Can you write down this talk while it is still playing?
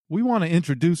we want to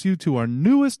introduce you to our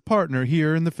newest partner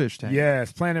here in the Fish Tank.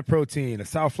 Yes, Planet Protein, a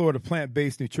South Florida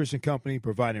plant-based nutrition company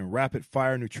providing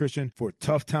rapid-fire nutrition for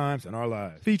tough times in our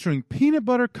lives. Featuring peanut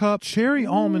butter cup, cherry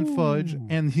almond fudge,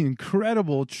 and the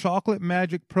incredible chocolate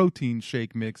magic protein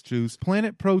shake mix juice,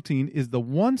 Planet Protein is the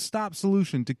one-stop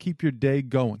solution to keep your day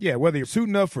going. Yeah, whether you're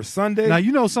suiting up for Sunday. Now,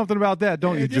 you know something about that,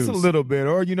 don't you, Juice? Just a little bit,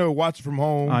 or, watch from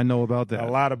home. I know about that.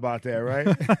 A lot about that,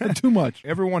 right? Too much.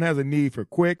 Everyone has a need for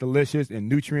quick, delicious, and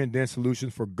nutrient-dense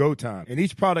solutions for go time. And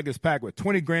each product is packed with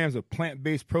 20 grams of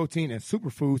plant-based protein and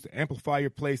superfoods to amplify your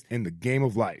place in the game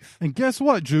of life. And guess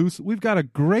what, Juice? We've got a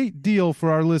great deal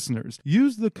for our listeners.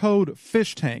 Use the code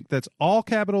FISHTANK, that's all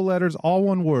capital letters, all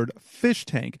one word,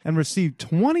 FISHTANK, and receive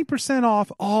 20%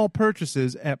 off all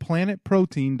purchases at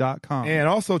planetprotein.com. And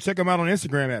also check them out on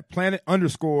Instagram at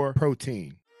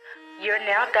planet_protein. You're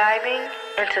now diving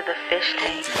into the Fish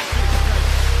Tank.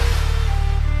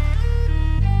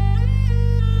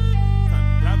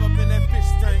 Dive up in that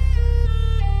fish tank.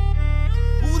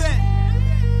 Who that?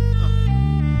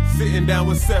 Sitting down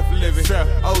with Seth Living,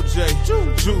 OJ,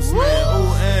 Juice Man.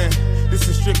 Ooh, and this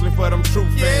is strictly for them true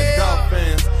fans, dog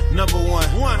fans. Number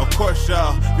one, of course,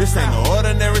 y'all. This ain't no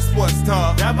ordinary sports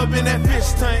talk. Dive up in that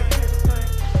fish tank.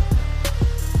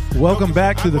 Welcome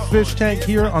back to the Fish Tank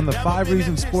here on the 5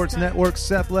 Reasons Sports Network.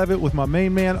 Seth Levitt with my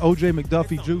main man, OJ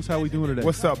McDuffie. Juice, how we doing today?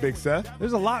 What's up, Big Seth?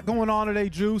 There's a lot going on today,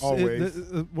 Juice. Always.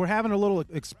 We're having a little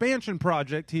expansion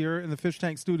project here in the Fish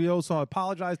Tank studio, so I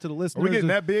apologize to the listeners. Are we getting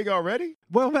that big already?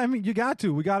 Well, I mean, you got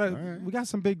to. We got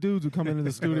some big dudes who come into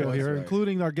the studio here,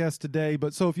 including our guest today.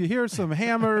 But so if you hear some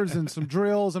hammers and some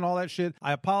drills and all that shit,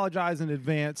 I apologize in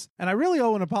advance. And I really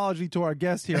owe an apology to our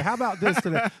guest here. How about this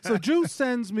today? So Juice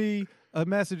sends me a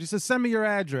message. He says, send me your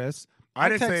address. I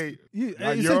didn't say you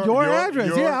said your address.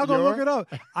 I'll go look it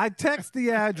up. I text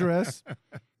the address.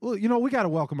 Well, we got to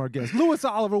welcome our guest, Louis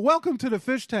Oliver. Welcome to the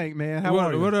Fish Tank, man. How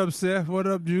are you? What up, Seth? What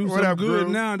up, Juice? What I'm up, good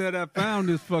Drew? now that I found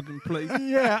this fucking place.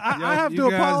 Yeah, I have to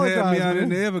you guys apologize. had me out man. in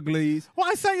the Everglades. Well,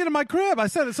 I sent you to my crib. I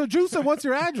said it. So Juice said, "What's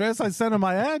your address?" I sent him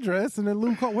my address, and then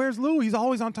Lou called. Where's Lou? He's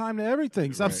always on time to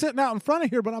everything. So I'm sitting out in front of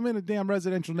here, but I'm in a damn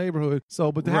residential neighborhood.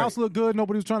 So, but the house looked good.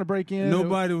 Nobody was trying to break in.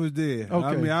 Nobody was there. Okay.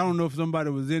 I mean, I don't know if somebody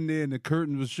was in there and the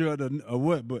curtain was shut or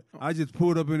what, but I just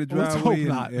pulled up in the Let's driveway hope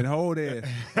not. and hauled ass.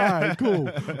 All right,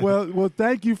 cool. Well,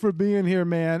 thank you for being here,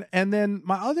 man. And then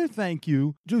my other thank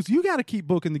you, Juice, you got to keep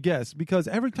booking the guests because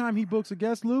every time he books a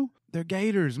guest, Lou, they're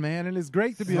Gators, man, and it's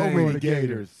great to be So a many Florida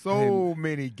Gators. So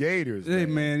many Gators. Hey,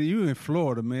 man, you in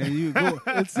Florida, man. You go.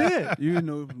 That's it.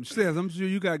 Seth, I'm sure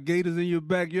you got gators in your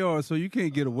backyard, so you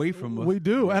can't get away from us. We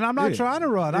do, and I'm not trying to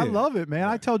run. I Yeah. love it, man.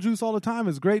 I tell Juice all the time,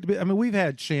 it's great to be. I mean, we've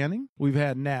had Channing, we've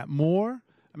had Nat Moore.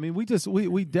 I mean, we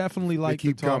definitely like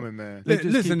keep to talk. coming, man. They just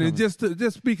Listen, keep and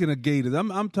just speaking of Gators,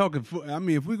 I'm talking. I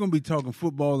mean, if we're gonna be talking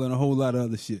football and a whole lot of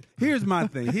other shit, here's my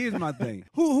thing.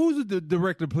 Who's the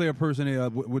director, player, person there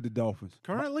with the Dolphins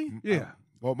currently. Yeah.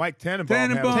 Well, Mike Tannenbaum.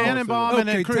 Tannenbaum and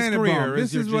then Chris Tannenbaum. Greer.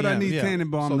 This is what I need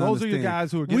Tannenbaum So to those are your understand.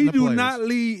 guys who are getting We the do players. not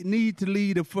need to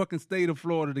lead the fucking state of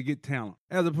Florida to get talent.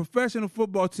 As a professional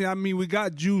football team, I mean, we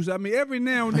got juice. I mean, every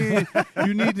now and then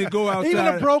you need to go outside. Even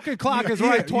a broken clock is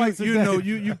right twice a day.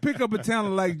 You pick up a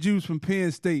talent like Juice from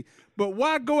Penn State, but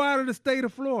why go out of the state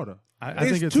of Florida? I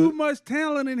think it's too much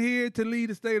talent in here to lead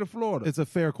the state of Florida. It's a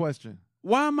fair question.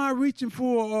 Why am I reaching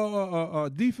for a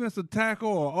defensive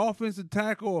tackle or offensive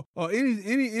tackle or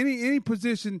any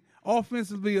position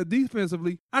offensively or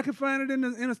defensively? I can find it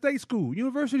in a state school,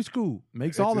 university school.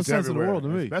 Makes all the sense in the world to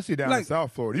me. Especially down in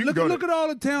South Florida. Look at all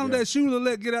the talent that Shula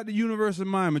let get out the University of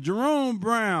Miami. Jerome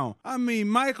Brown,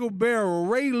 Michael Barrow,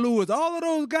 Ray Lewis, all of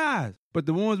those guys. But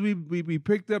the ones we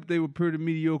picked up, they were pretty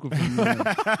mediocre for me.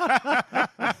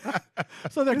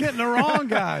 So they're getting the wrong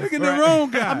guys. They're getting the wrong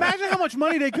guys. Imagine how much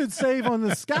money they could save on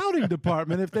the scouting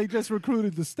department if they just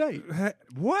recruited the state.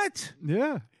 What?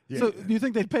 Yeah. So do you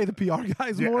think they'd pay the PR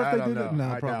guys more if they did it?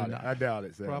 No, probably not. I doubt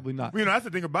it. Sam. Probably not. Well, that's the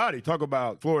thing about it. Talk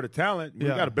about Florida talent. We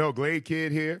got a Belgrade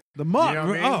kid here. The Muck. You know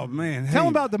what I mean? Oh, man. Tell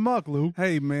them about the Muck, Lou.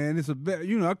 Hey, man,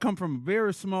 I come from a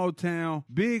very small town,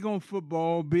 big on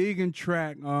football, big in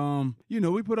track.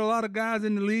 We put a lot of guys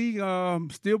in the league,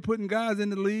 still putting guys in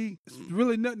the league. It's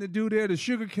really nothing to do there. The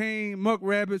sugar cane, Muck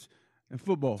Rabbits, and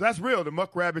football. So that's real. The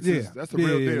Muck Rabbits that's a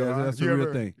real deal. That's huh? a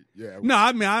real thing. Yeah. No,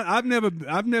 I mean I've never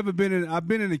been in. I've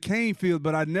been in the cane field,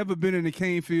 but I've never been in the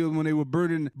cane field when they were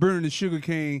burning the sugar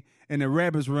cane and the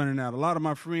rabbits running out. A lot of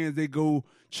my friends, they go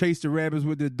chase the rabbits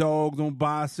with their dogs on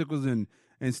bicycles and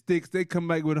sticks. They come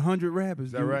back with 100 rabbits.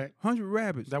 Is that right? 100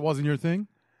 rabbits. That wasn't your thing?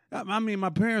 I mean, my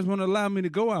parents wouldn't allow me to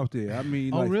go out there. I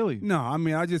mean, really? No, I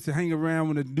mean, I just hang around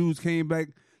when the dudes came back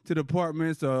to the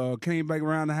apartments, came back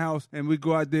around the house, and we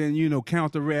go out there and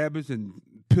count the rabbits and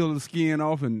peel the skin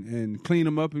off and clean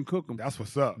them up and cook them. That's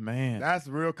what's up, Man. That's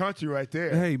real country right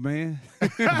there. Hey, man.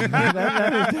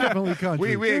 that is definitely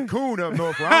country. We ain't coon up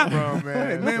north where I'm from,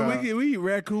 man. Hey, man, we eat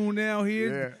raccoon down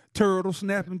here, turtle,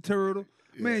 snapping turtle.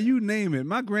 Yeah. Man, you name it.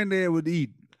 My granddad would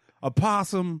eat a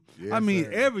possum. Yes, I mean,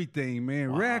 sir. everything,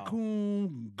 man. Wow.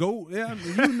 Raccoon, goat,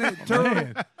 you name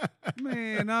turtle.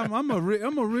 Man, I'm a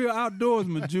real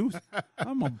outdoorsman, Juice.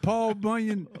 I'm a Paul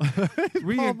Bunyan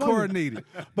reincarnated.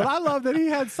 But I love that he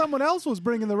had someone else was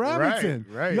bringing the rabbits in.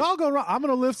 Right. Y'all go run. I'm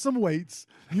going to lift some weights.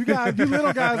 You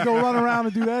little guys go run around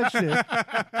and do that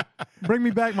shit. Bring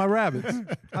me back my rabbits.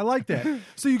 I like that.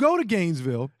 So you go to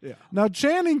Gainesville. Yeah. Now,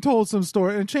 Channing told some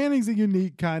story, and Channing's a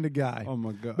unique kind of guy. Oh,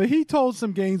 my God. But he told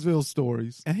some Gainesville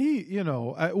stories, and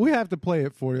we have to play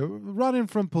it for you. Running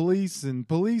from police and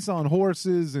police on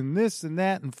horses and this and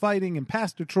that and fighting and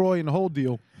Pastor Troy and the whole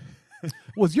deal.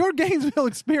 Was your Gainesville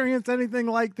experience anything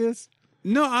like this?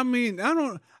 No,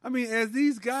 as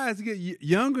these guys get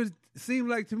younger, it seems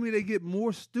like to me they get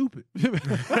more stupid. You know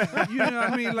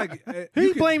what I mean? Like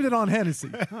he blamed it on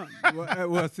Hennessy.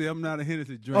 Well, see, I'm not a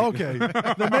Hennessy drinker. Okay,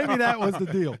 then maybe that was the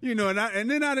deal. And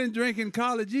then I didn't drink in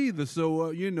college either.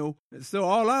 So so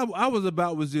all I was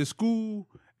about was just school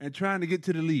and trying to get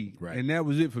to the league, right. And that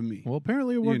was it for me. Well,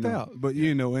 apparently it worked out. But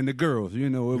and the girls, it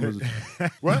was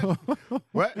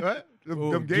what?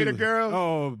 Them Gator girls?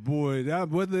 Oh boy,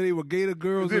 whether they were Gator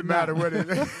girls, it didn't matter what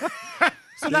it.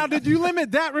 So now, did you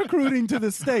limit that recruiting to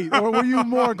the state, or were you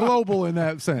more global in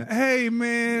that sense? Hey,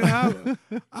 man,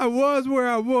 I was where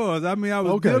I was. I mean, I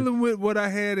was dealing with what I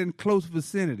had in close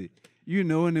vicinity, and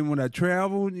then when I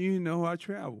traveled, I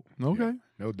traveled. Okay. Yeah,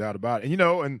 no doubt about it.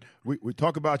 And we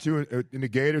talk about you in the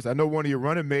Gators. I know one of your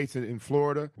running mates in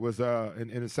Florida was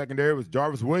in the secondary was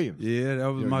Jarvis Williams. Yeah,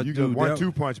 that was my dude. You got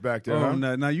 1-2 punch back there. Oh,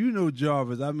 huh? now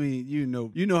Jarvis. I mean, you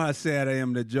know how sad I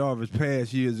am that Jarvis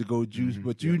passed years ago, Juice.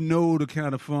 But the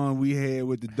kind of fun we had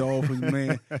with the Dolphins,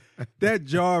 man. That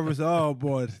Jarvis, oh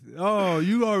boy,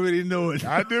 you already know it.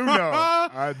 I do know.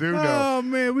 Oh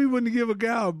man, we wouldn't give a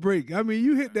guy a break. I mean,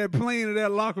 you hit that plane in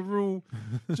that locker room,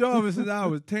 Jarvis and I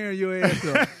was tearing your ass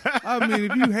up. I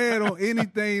mean, if you had on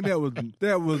anything that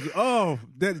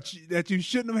you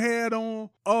shouldn't have had on,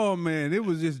 oh man, it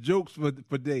was just jokes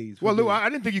for days. Well, Lou, I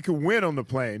didn't think you could win on the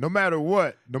plane. No matter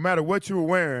what you were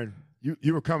wearing,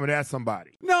 you were coming at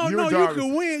somebody. No, you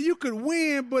could win. You could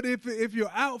win, but if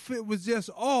your outfit was just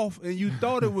off and you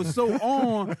thought it was so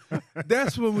on,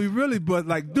 that's when we really. But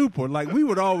like Duper, like we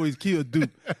would always kill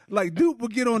Dupe. Like Dupe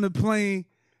would get on the plane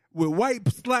with white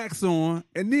slacks on,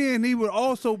 and then he would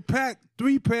also pack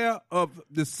 3 pair of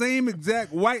the same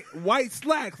exact white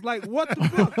slacks. Like, what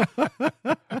the fuck?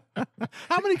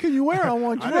 How many can you wear on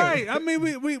one trip? Right. I mean,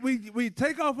 we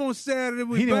take off on Saturday.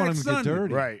 He didn't back want him to Sunday. get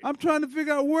dirty. Right. I'm trying to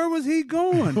figure out where was he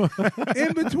going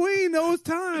in between those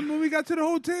times when we got to the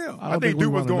hotel. I think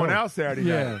Duke was going out Saturday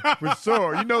night. For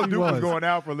sure. Duke was going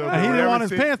out for a little bit. He didn't want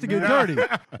his pants to get dirty.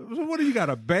 So what do you got,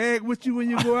 a bag with you when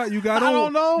you go out? You got I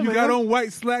don't know, You got on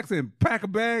white slacks and pack a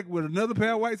bag with another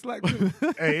pair of white slacks too?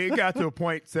 Hey, it got to a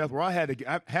point, Seth, where I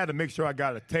had to make sure I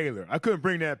got a tailor. I couldn't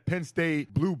bring that Penn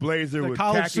State blue blazer with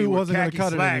khaki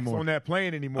cut slacks on that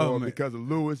plane anymore because of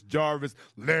Lewis, Jarvis,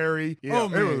 Larry. Yeah,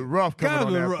 it was rough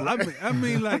coming on that plane. I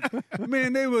mean, like,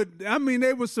 man, they would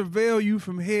surveil you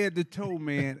from head to toe,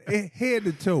 man, head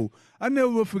to toe. I never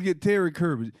will forget Terry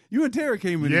Kirby. You and Terry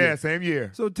came in. Yeah, same year.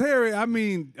 So Terry,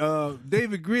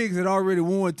 David Griggs had already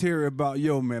warned Terry about,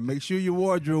 man, make sure your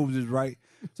wardrobe is right.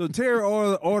 So Terry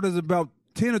orders about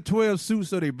 10 or 12 suits,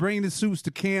 so they bring the suits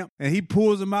to camp, and he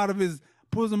pulls them out of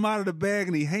the bag,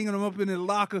 and he's hanging them up in his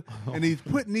locker, and he's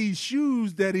putting these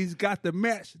shoes that he's got to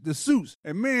match the suits.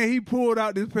 And man, he pulled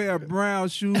out this pair of brown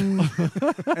shoes,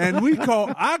 and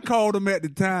I called them at the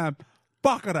time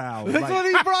crocodiles. That's what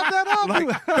he brought that up.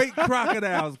 Like fake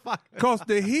crocodiles. Because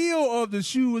the heel of the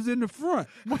shoe was in the front.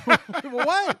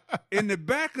 What? In the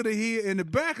back of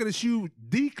the shoe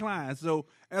declined. So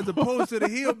as opposed to the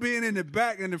heel being in the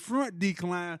back and the front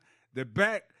declined,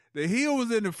 the heel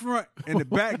was in the front and the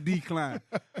back declined.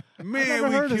 Man,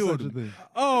 we killed him.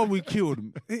 Oh, we killed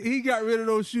him. He got rid of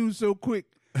those shoes so quick.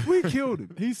 We killed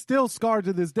him. He's still scarred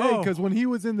to this day because when he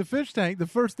was in the fish tank, the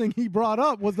first thing he brought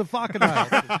up was the crocodile.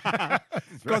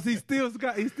 Because he still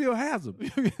has them. He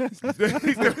just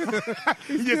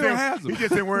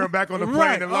didn't wear them back on the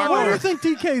plane and lock Why do you think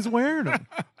TK's wearing them?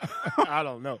 I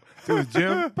don't know. To his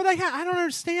gym? But I don't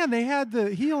understand. They had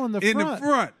the heel in the front. In the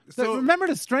front. So remember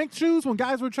the strength shoes when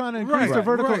guys were trying to increase their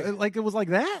vertical? Right. Like it was like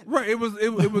that? Right.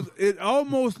 It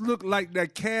almost looked like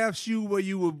that calf shoe where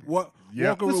you would walk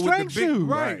the strength shoe.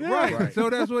 Right. So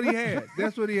that's what he had.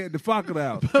 The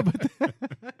crocodile.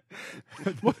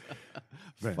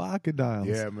 Man. Crocodiles.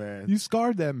 Yeah, man. You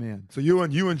scarred that man. So you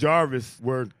and Jarvis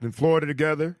were in Florida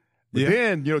together. But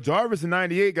then, Jarvis in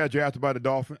 98 got drafted by the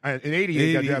Dolphins. In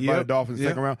 88 got drafted by the Dolphins in the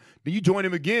second round. Then you joined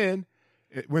him again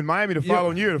when Miami the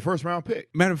following year, the first round pick.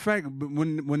 Matter of fact,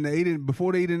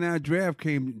 before the 89 draft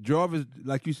came, Jarvis,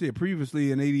 like you said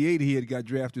previously, in 88 he had got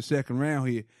drafted second round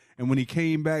here. And when he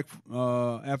came back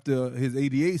after his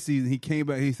 88 season, he came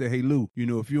back, he said, hey, Lou,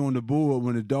 if you're on the board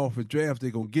when the Dolphins draft,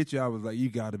 they're going to get you. I was like, you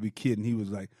got to be kidding. He was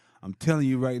like, I'm telling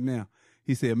you right now.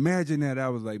 He said, imagine that. I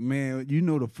was like, man,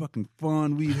 the fucking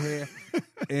fun we'd had.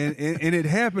 and it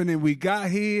happened, and we got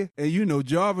here, and,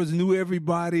 Jarvis knew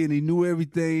everybody, and he knew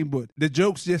everything, but the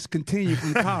jokes just continued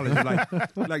from college.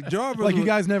 like Jarvis. Like you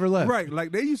guys never left. Right.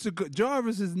 Like they used to,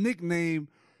 Jarvis's nickname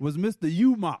was Mr.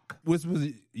 UMOC, which was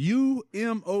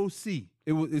UMOC.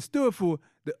 It stood for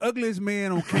the ugliest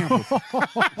man on campus.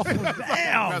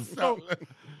 Damn.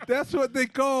 That's what they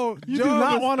called You Jarvis do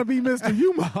not want to be Mr.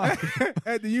 Umar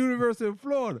at the University of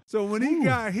Florida. So when he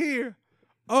got here,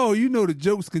 the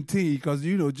jokes continue because,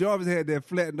 Jarvis had that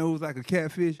flat nose like a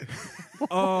catfish.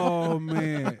 Oh,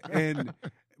 man.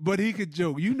 But he could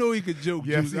joke. He could joke.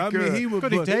 Yes, Juice.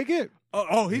 Could he take it?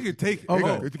 He could take it.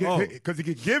 Okay. Because he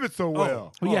could give it so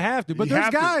well. Well, you have to. But You there's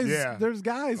have to, guys. yeah. There's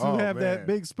guys who have that man.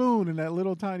 big spoon in that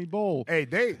little tiny bowl. Hey,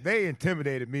 they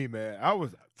intimidated me, man.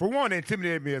 They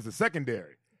intimidated me as a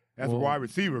secondary. As a wide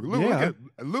receiver. Lou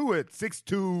at 6'2",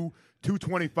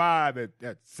 225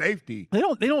 at safety. They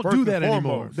don't First do that and anymore.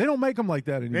 foremost. They don't make them like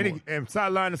that anymore. And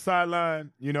sideline to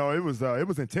sideline, it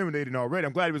was intimidating already.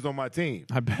 I'm glad he was on my team.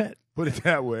 I bet. Put it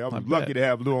that way. I'm lucky to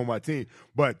have Lou on my team.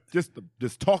 But just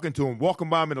talking to him, walking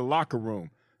by him in the locker room,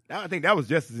 I think that was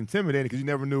just as intimidating because you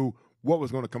never knew what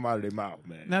was going to come out of their mouth,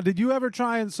 man. Now, did you ever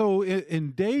try and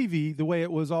in Davie, the way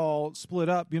it was all split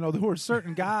up, there were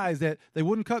certain guys that they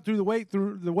wouldn't cut through the weight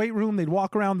room. They'd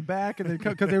walk around the back and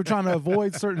because they were trying to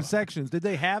avoid certain sections. Did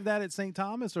they have that at St.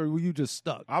 Thomas, or were you just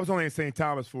stuck? I was only in St.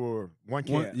 Thomas for one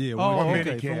camp. One mini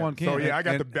camp. camp. For one camp. So yeah, I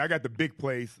got the big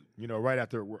place, right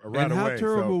after right and away. How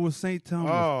terrible was St.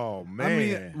 Thomas? Oh man! I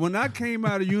mean, when I came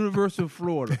out of University of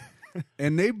Florida,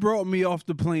 and they brought me off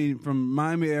the plane from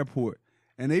Miami Airport.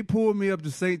 And they pulled me up to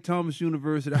St. Thomas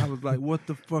University. I was like, what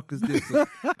the fuck is this?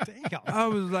 Damn. I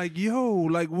was like,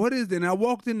 what is that? And I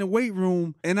walked in the weight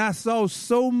room, and I saw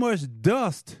so much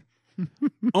dust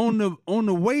on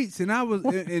the weights, and I was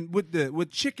and with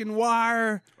chicken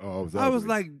wire. Oh, I was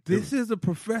like, this is a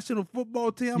professional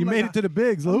football team. You made it to the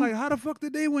bigs, Lou. I'm like, how the fuck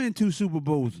did they win 2 Super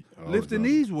Bowls lifting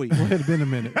these weights? Well, it had been a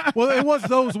minute. Well, it was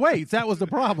those weights. That was the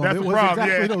problem. That's it the was problem,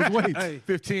 exactly yeah. those weights. Hey,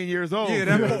 15 years old. yeah,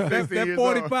 that 16 years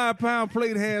 45-pound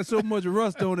plate had so much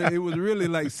rust on it, it was really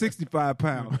like 65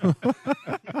 pounds.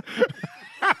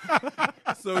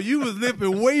 So you was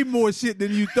lifting way more shit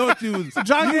than you thought you was.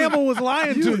 John Gamble was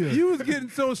lying to you. You was getting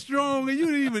so strong and you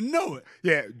didn't even know it.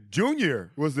 Yeah,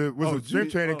 Junior was a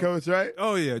strength training coach, right?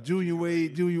 Oh yeah, Junior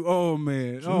Wade, oh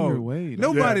man, Junior Wade.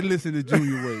 Nobody listened to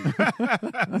Junior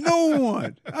Wade. No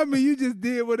one. I mean, you just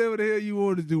did whatever the hell you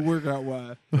wanted to do workout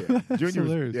wise. Yeah. Junior,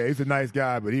 hilarious. he's a nice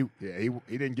guy, but he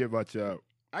didn't give much.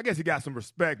 I guess he got some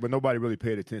respect, but nobody really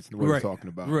paid attention to what he was talking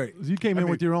about. Right. You came in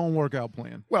with your own workout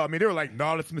plan. Well, I mean, there were like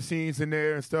knowledge machines in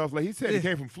there and stuff. Like he said, he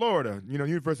came from Florida,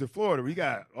 University of Florida. We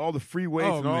got all the free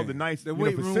weights and all the nice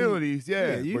weight room. facilities.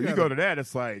 Yeah, Yeah, but you go to that,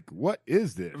 it's like, what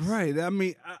is this? Right. I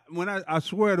mean, I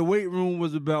swear the weight room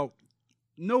was about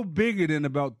no bigger than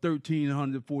about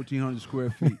 1,300, 1,400 square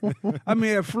feet. I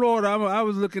mean, at Florida, I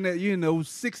was looking at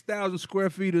 6,000 square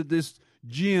feet of this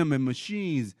gym and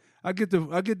machines. I get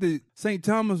to St.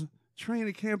 Thomas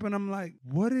training camp and I'm like,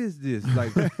 what is this?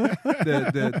 Like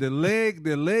the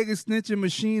leg extension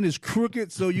machine is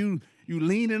crooked, so you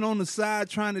leaning on the side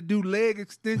trying to do leg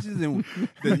extensions, and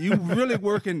you really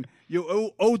working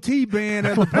your OT band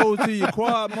as opposed to your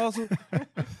quad muscle.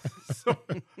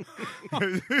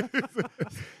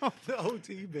 The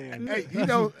OT band. Hey,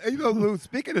 Lou,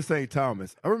 speaking of St.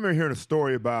 Thomas, I remember hearing a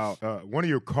story about one of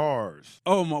your cars.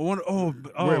 Oh my one! Oh,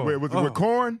 Wait, was it with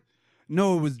Corn?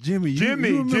 No, it was Jimmy.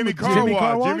 Jimmy Car Jimmy Car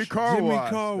Wash. Wash? Jimmy Car Jimmy Wash.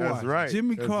 Car Wash. That's right.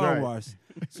 Jimmy That's Car right. Wash.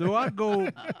 So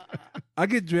I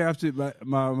get drafted by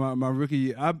my rookie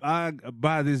year. I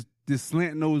buy this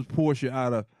slant nose Porsche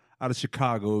out of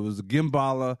Chicago. It was a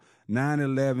Gimbala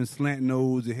 911 slant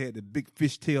nose. It had the big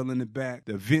fishtail in the back,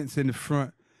 the vents in the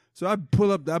front. So I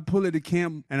pull at the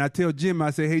camp and I tell Jimmy,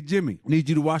 I say, hey Jimmy, I need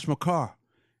you to wash my car.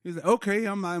 He's like, okay.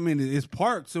 It's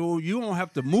parked, so you don't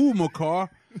have to move my car.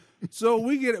 So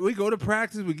we go to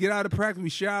practice, we get out of practice, we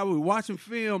shower, we watching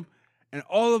film, and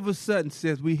all of a sudden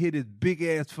says we hear this big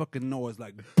ass fucking noise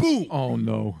like boom. Oh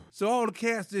no! So all the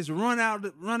cats just run out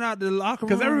the locker room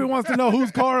Because everyone wants to know whose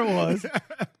car it was.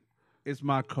 It's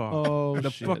my car. Oh, the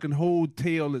shit. fucking whole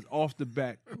tail is off the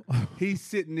back. He's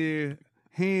sitting there,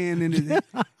 hand in his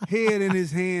head in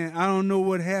his hand. I don't know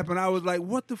what happened. I was like,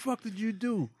 "What the fuck did you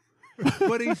do?"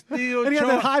 But he still And he had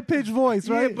that high-pitched voice,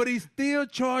 right? Yeah, but he still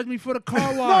charged me for the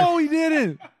car wash. No, he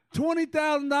didn't.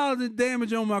 $20,000 in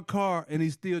damage on my car, and he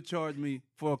still charged me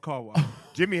for a car wash.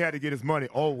 Jimmy had to get his money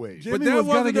always. Jimmy But that was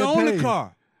gonna wasn't the get only paid.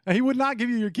 car. And he would not give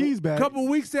you your keys back. A couple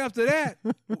weeks after that,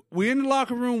 we're in the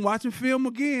locker room watching film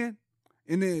again,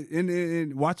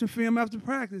 and watching film after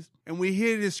practice, and we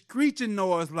hear this screeching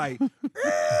noise like,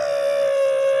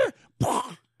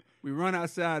 we run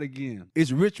outside again.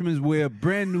 It's Richmond's Web,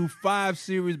 brand new 5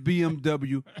 Series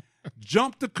BMW,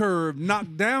 jumped the curb,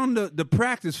 knocked down the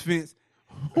practice fence,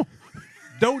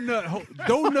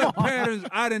 donut patterns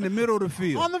out in the middle of the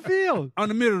field. On the field. On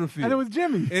the middle of the field. And it was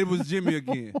Jimmy. It was Jimmy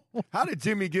again. How did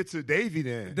Jimmy get to Davy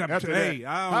then? Hey,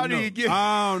 I don't How know. did he get?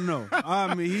 I don't know.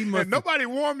 I mean, he must. And nobody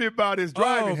warned me about his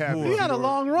driving habits. boy. He had a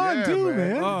long run, Yeah, too,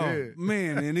 man. He Oh did.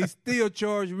 man, and he still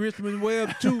charged Richmond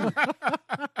Webb too.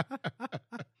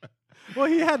 Well,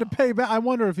 he had to pay back. I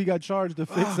wonder if he got charged to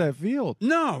fix that field.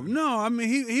 No. I mean,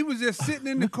 he was just sitting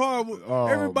in the car. Oh,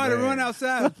 Everybody man. run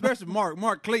outside, especially Mark.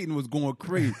 Mark Clayton was going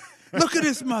crazy. Look at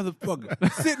this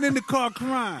motherfucker sitting in the car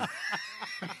crying.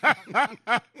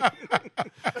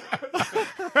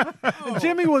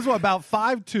 Jimmy was, about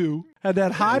 5'2", had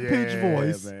that high-pitched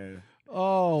voice. Man.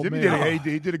 Oh, Jimmy man.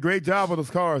 he did a great job with those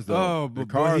cars, though. Oh, The but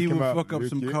cars he came would out- fuck up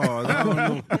some cars. I don't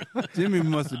know. Jimmy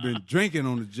must have been drinking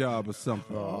on the job or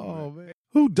something. Oh, man.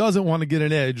 Who doesn't want to get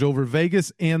an edge over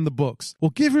Vegas and the books?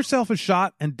 Well, give yourself a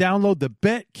shot and download the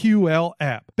BetQL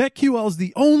app. BetQL is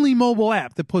the only mobile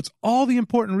app that puts all the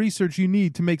important research you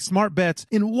need to make smart bets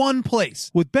in one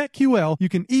place. With BetQL, you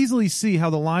can easily see how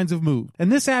the lines have moved. And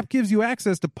this app gives you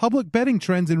access to public betting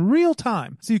trends in real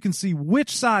time, so you can see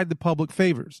which side the public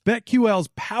favors. BetQL's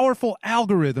powerful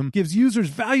algorithm gives users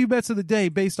value bets of the day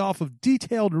based off of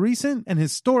detailed recent and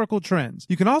historical trends.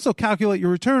 You can also calculate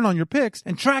your return on your picks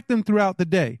and track them throughout the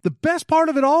day. The best part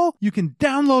of it all, you can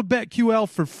download BetQL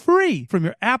for free from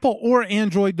your Apple or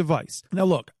Android device. Now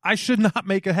look, I should not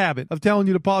make a habit of telling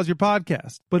you to pause your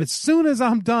podcast, but as soon as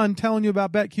I'm done telling you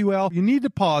about BetQL, you need to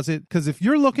pause it, because if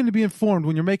you're looking to be informed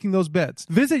when you're making those bets,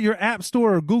 visit your App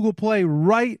Store or Google Play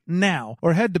right now,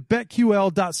 or head to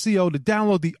betql.co to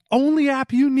download the only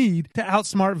app you need to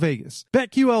outsmart Vegas.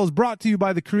 BetQL is brought to you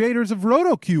by the creators of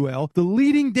RotoQL, the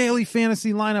leading daily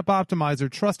fantasy lineup optimizer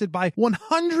trusted by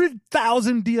 100,000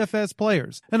 DFS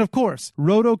players. And of course,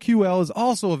 RotoQL is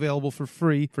also available for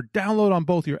free for download on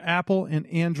both your Apple and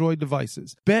Android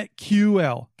devices.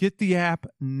 BetQL. Get the app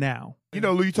now. You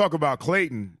know, Lou, you talk about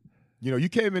Clayton. You know, you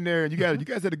came in there and you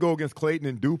guys had to go against Clayton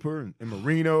and Duper and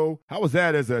Marino. How was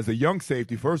that as a young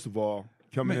safety, first of all,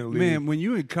 coming in the league? Man, when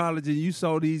you in college and you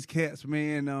saw these cats,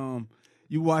 man,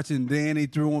 you watching Danny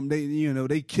throw them,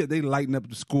 they lighten up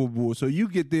the scoreboard. So you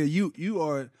get there, you're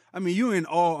in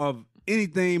awe of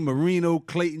anything Marino,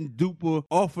 Clayton, Duper,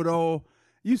 off it all.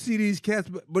 You see these cats,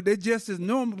 but they're just as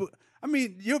normal. I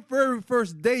mean, your very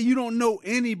first day, you don't know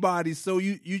anybody, so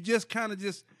you just kind of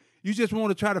you just want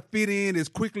to try to fit in as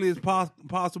quickly as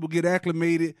possible, get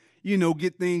acclimated,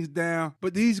 get things down.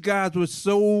 But these guys were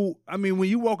so, I mean, when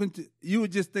you walk into, you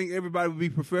would just think everybody would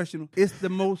be professional. It's the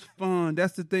most fun.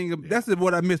 That's the thing. That's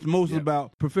what I miss most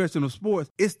about professional sports.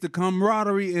 It's the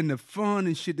camaraderie and the fun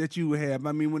and shit that you would have.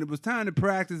 I mean, when it was time to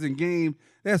practice and game,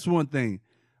 that's one thing.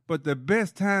 But the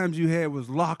best times you had was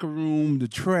locker room, the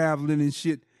traveling and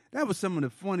shit. That was some of the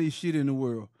funniest shit in the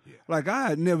world. Yeah. Like, I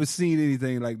had never seen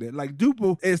anything like that. Like,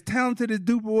 Duper, as talented as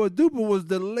Duper was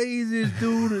the laziest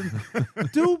dude. And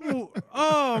Duper,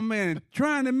 oh, man,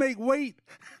 trying to make weight.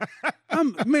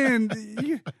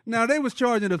 Now, they was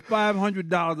charging us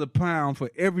 $500 a pound for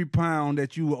every pound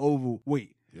that you were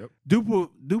overweight. Yep.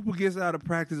 Duper gets out of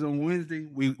practice on Wednesday.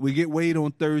 We get weighed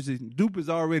on Thursday. Duper's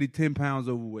already 10 pounds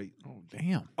overweight. Oh,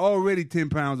 damn. Already 10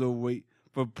 pounds overweight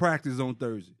for practice on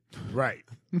Thursday. Right.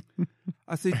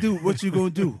 I say, dude, what you gonna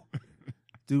do?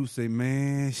 Dude say,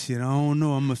 man, shit, I don't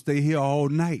know. I'm gonna stay here all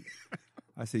night.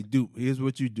 I say, dude, here's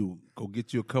what you do. Go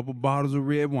get you a couple bottles of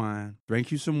red wine.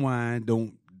 Drink you some wine.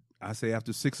 I say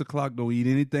after 6 o'clock, don't eat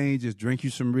anything. Just drink you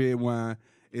some red wine.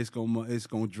 It's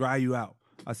gonna dry you out.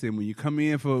 I said, when you come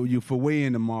in for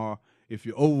weigh-in tomorrow, if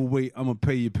you're overweight, I'm gonna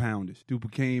pay you poundage.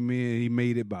 Duper came in, he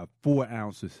made it by 4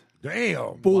 ounces.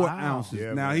 Damn. 4 ounces.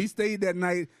 Yeah, now, man. he stayed that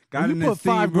night, got You in the put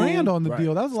steam $5,000 on the Right.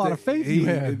 deal. That was a lot of faith you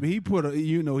had. He put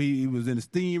he was in the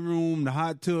steam room, the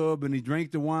hot tub, and he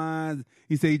drank the wine.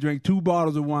 He said he drank 2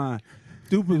 bottles of wine.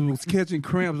 Duper was catching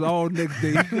cramps all next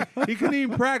day. He couldn't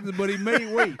even practice, but he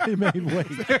made weight. He made weight.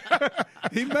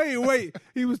 He made weight.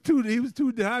 He was too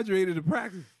dehydrated to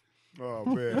practice. Oh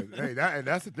man, hey,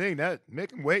 that's the thing. That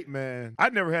making weight, man. I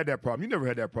never had that problem. You never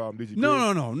had that problem, did you?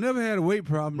 No. Never had a weight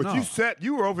problem. But no.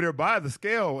 you were over there by the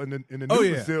scale in the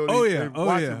new facility.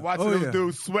 Watching those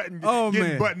dudes sweating,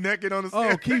 getting butt naked on the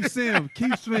scale. Oh, Keith Sims.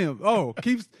 Oh,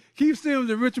 Keith Sims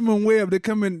and Richmond Webb. They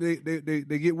come in.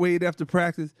 They get weighed after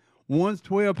practice. One's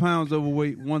 12 pounds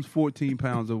overweight, one's 14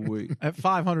 pounds overweight. At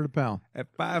 $500 a pound.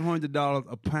 At $500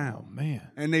 a pound. Oh, man.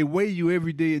 And they weigh you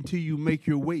every day until you make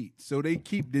your weight. So they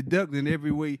keep deducting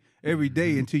every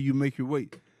day until you make your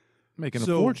weight. Making a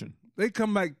fortune. They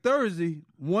come back Thursday,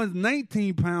 one's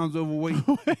 19 pounds overweight.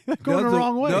 They're going the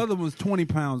wrong way. The other one's 20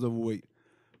 pounds overweight.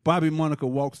 Bobby Monica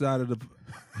walks out of the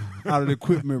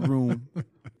equipment room.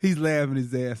 He's laughing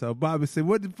his ass off. Bobby said,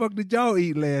 "What the fuck did y'all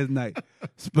eat last night?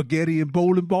 Spaghetti and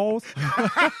bowling balls?" Oh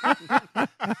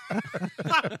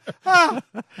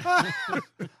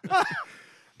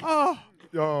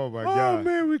my God! Oh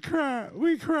man, we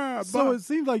cried. So it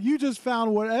seems like you just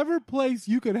found whatever place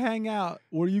you could hang out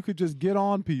where you could just get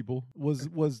on people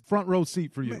was front row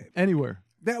seat for you. Man, anywhere.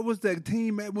 That was that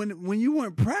team when you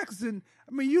weren't practicing.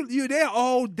 I mean, you're there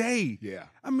all day. Yeah.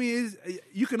 I mean,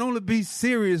 you can only be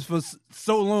serious for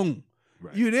so long.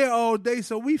 Right. You're there all day,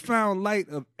 so we found light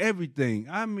of everything.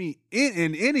 I mean,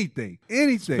 in anything.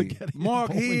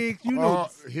 Mark Higgs, you know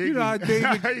how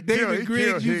David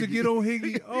Griggs used to get on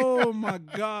Higgy. Oh my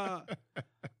God.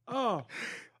 Oh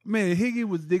man, Higgy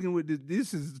was digging with this.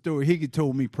 This is the story Higgy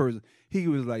told me personally. He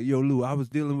was like, "Yo, Lou, I was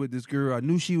dealing with this girl. I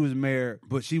knew she was married,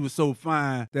 but she was so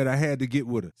fine that I had to get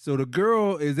with her." So the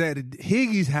girl is at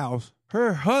Higgy's house.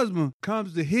 Her husband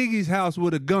comes to Higgy's house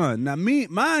with a gun. Now,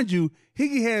 mind you,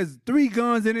 Higgy has 3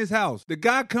 guns in his house. The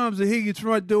guy comes to Higgy's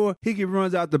front door. Higgy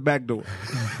runs out the back door.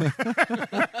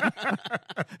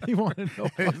 He wanted to know.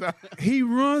 He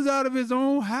runs out of his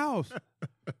own house.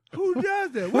 Who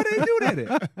does that? Where they do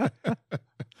that at?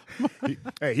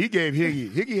 He gave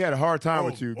Higgy had a hard time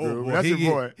with you, bro. That's your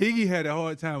boy. Higgy had a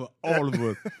hard time with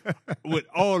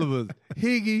all of us.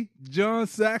 Higgy, John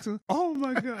Saxon. Oh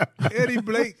my God. Eddie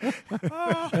Blake.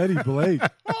 Oh. Eddie Blake.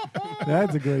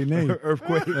 That's a great name.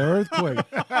 Earthquake.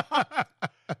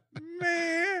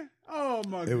 Man. Oh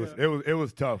my God. It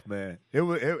was tough, man. Hey,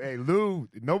 Lou,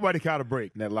 nobody caught a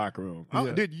break in that locker room. Yeah.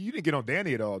 You didn't get on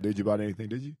Danny at all, did you, about anything,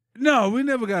 did you? No, we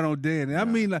never got on Danny. I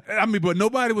mean, but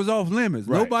nobody was off limits.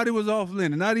 Right. Nobody was off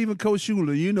limits. Not even Coach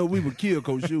Schuler. You know, we would kill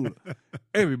Coach Schuler.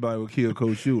 Everybody would kill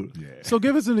Coach Schuler. Yeah. So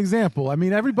give us an example. I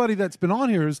mean, everybody that's been on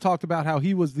here has talked about how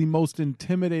he was the most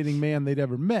intimidating man they'd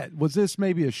ever met. Was this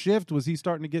maybe a shift? Was he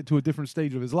starting to get to a different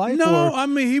stage of his life? No, I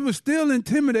mean, he was still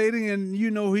intimidating, and,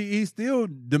 you know, he still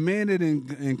demanded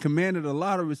and commanded a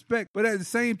lot of respect. But at the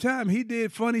same time, he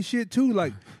did funny shit, too.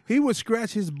 Like, he would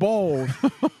scratch his balls,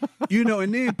 you know,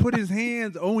 and then put his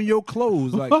hands on your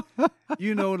clothes. Like,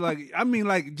 you know,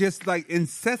 just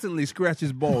incessantly scratch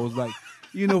his balls. Like,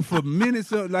 you know, for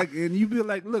minutes, and you be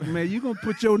like, "Look, man, you gonna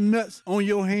put your nuts on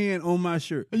your hand on my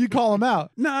shirt?" You call him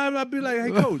out. No, I'd be like,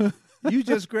 "Hey, Coach, you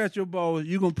just scratch your balls.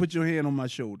 You gonna put your hand on my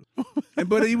shoulder?"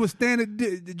 But he was standing.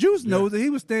 The Juice knows that he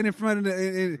was standing in front of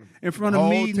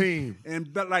me, team,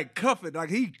 and like cuff it, like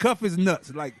he cuff his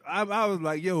nuts. Like I was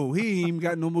like, "Yo, he ain't even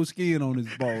got no more skin on his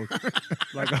balls."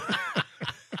 Like.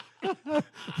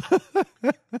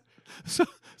 So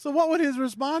what would his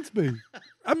response be?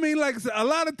 I mean, like, a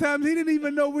lot of times he didn't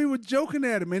even know we were joking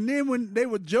at him. And then when they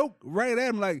would joke right at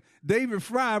him, like David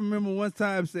Fry, I remember one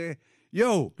time saying,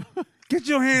 "Yo, get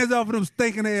your hands off of them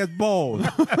stinking ass balls."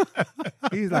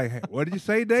 He's like, "Hey, what did you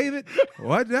say, David?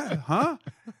 What that? Huh?"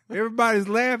 Everybody's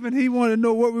laughing. He wanted to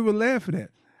know what we were laughing at.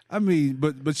 I mean,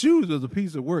 but Shoes was a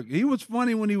piece of work. He was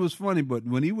funny when he was funny, but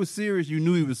when he was serious, you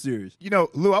knew he was serious. You know,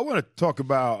 Lou, I want to talk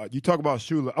about, you talk about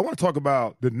Shula. I want to talk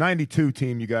about the 92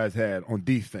 team you guys had on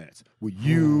defense with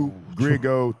you,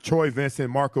 Grigo, Troy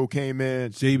Vincent, Marco came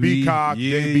in, JB, Cock,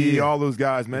 JB, all those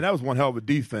guys, man. That was one hell of a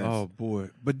defense. Oh, boy.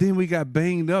 But then we got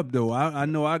banged up, though. I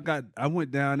know I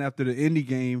went down after the Indy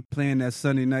game playing that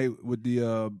Sunday night with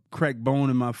the cracked bone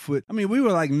in my foot. I mean, we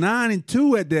were like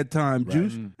 9-2 at that time, right.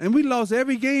 Juice. And we lost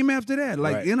every game after that.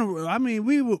 Like, right.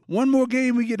 We were one more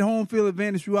game, we get home field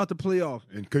advantage throughout the playoffs.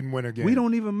 And couldn't win a game. We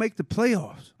don't even make the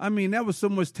playoffs. I mean, that was so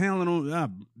much talent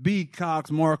on B.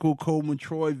 Cox, Marco Coleman,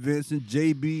 Troy Vincent,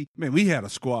 JB. Man, we had a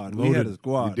squad. We had a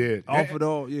squad. We did. Off it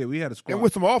all, we had a squad. And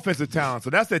with some offensive talent. So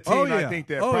that's that team I think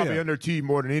that probably underachieved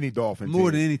more than any Dolphin team.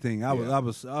 More than anything. I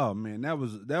was oh man,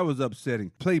 that was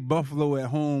upsetting. Play Buffalo at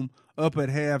home. Up at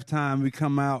halftime, we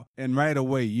come out, and right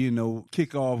away, you know,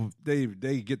 kick off, they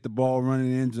get the ball running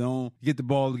in the end zone, get the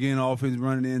ball again, offense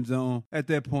running in the end zone. At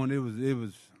that point, it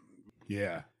was.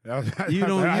 Yeah. I hate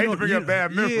to bring up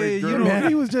bad memories, girl. Man,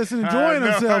 he was just enjoying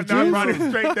himself, I Juice. brought it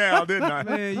straight down, didn't I?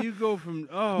 Man, you go from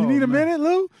You need a minute,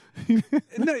 Lou?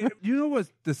 No, you know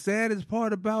what's the saddest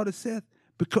part about it, Seth?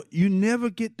 Because you never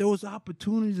get those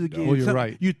opportunities again. Oh, you're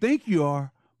right. You think you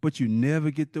are, but you never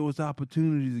get those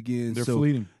opportunities again. They're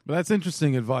fleeting. But that's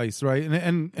interesting advice, right?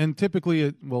 And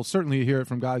typically, certainly you hear it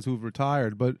from guys who've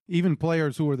retired, but even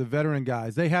players who are the veteran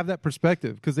guys, they have that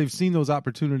perspective because they've seen those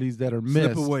opportunities that are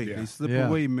missed. Slip away. Yeah. They slip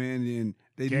away, man, and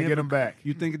they Can't never get them back.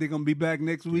 You think they're going to be back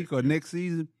next week or next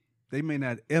season? They may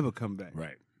not ever come back.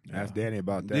 Right. Ask Danny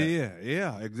about that.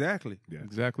 Yeah, exactly. Yeah.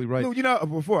 Exactly right. Lou,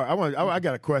 before I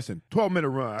got a question. 12-minute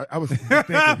run. I was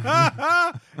thinking.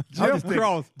 Jeff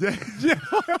Cross.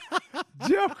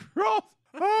 Jeff Cross.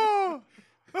 Oh.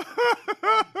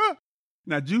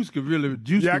 Now Juice could run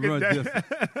distance.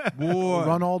 Boy,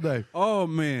 Run all day. Oh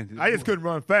man, I just couldn't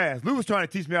run fast. Lou was trying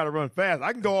to teach me how to run fast.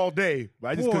 I can go all day, but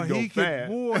I just couldn't go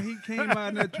fast. He came out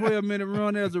in that 12-minute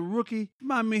run as a rookie.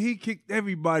 I mean, he kicked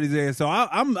everybody's ass. So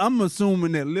I'm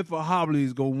assuming that Lifford Hobley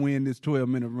is gonna win this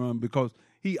 12-minute run because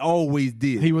he always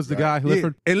did. He was the guy,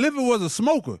 Lifford. Yeah. And Lifford was a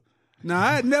smoker. Now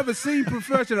I had never seen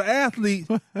professional athletes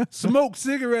smoke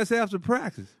cigarettes after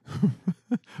practice.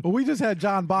 Well, we just had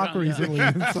John Bach recently.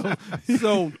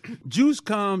 So Juice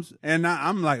comes, and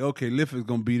I'm like, okay, Lifford's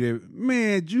going to be there.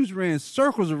 Man, Juice ran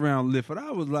circles around Lifford.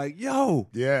 I was like, yo.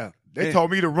 Yeah. They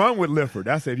told me to run with Lifford.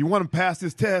 I said, if you want to pass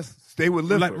this test, stay with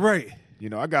Lifford. Like, right.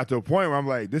 I got to a point where I'm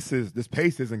like, this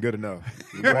pace isn't good enough.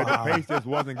 The pace just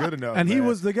wasn't good enough. And man. he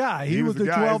was the guy. He was the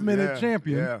 12-minute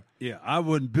champion. Yeah. Yeah, I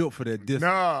wasn't built for that distance.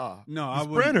 No, I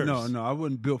sprinters. wasn't. No, I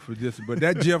wasn't built for this. But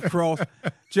that Jeff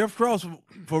Cross,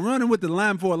 for running with the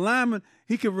line for a lineman,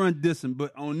 he could run distance.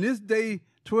 But on this day,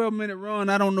 12-minute run,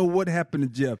 I don't know what happened to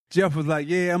Jeff. Jeff was like,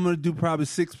 yeah, I'm going to do probably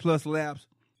 6+ laps.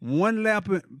 One lap,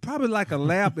 probably like a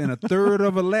lap and a third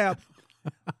of a lap.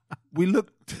 We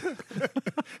looked.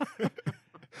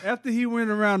 After he went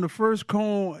around the first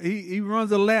cone, he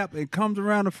runs a lap and comes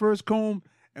around the first cone,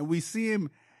 and we see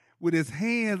him with his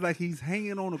hands like he's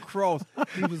hanging on a cross.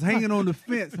 He was hanging on the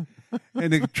fence,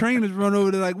 and the trainers run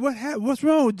over there like, what's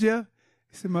wrong with Jeff?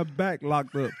 He said, my back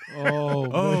locked up.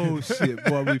 Oh, shit,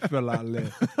 boy, we fell out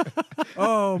left.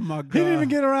 Oh, my God. He didn't even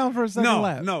get around for a second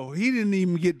lap. No, he didn't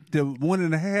even get to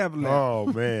 1.5 laps. Oh,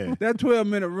 man. That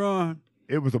 12-minute run.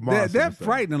 It was a monster. That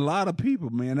frightened a lot of people,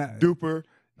 man. Duper.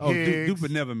 Oh, Higgs. Duper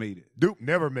never made it. Dupe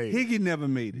never made it. Higgy never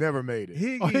made it. Never made it.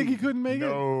 Higgy couldn't make it?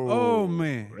 No. Oh,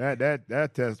 man.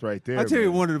 That test right there. I'll tell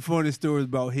you man. one of the funniest stories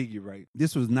about Higgy, right?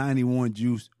 This was 91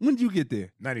 Juice. When did you get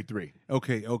there? 93.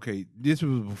 Okay. This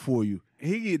was before you.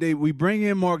 Higgy, we bring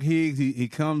in Mark Higgs. He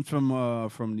comes from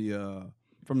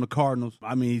the Cardinals.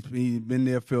 I mean, he's been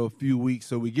there for a few weeks,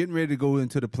 so we're getting ready to go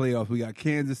into the playoffs. We got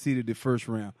Kansas City the first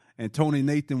round, and Tony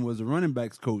Nathan was the running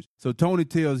backs coach. So Tony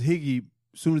tells Higgy,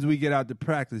 as soon as we get out to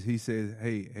practice, he says,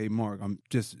 hey, Mark, I'm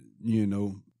just,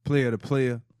 player to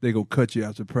player. They gonna cut you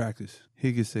after practice.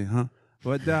 Higgy say, huh?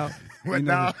 What doubt? What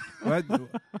doubt?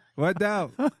 What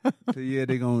doubt? So yeah,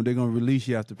 they gonna release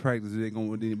you after practice.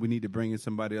 We need to bring in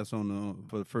somebody else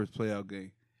for the first playoff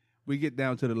game. We get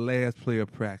down to the last play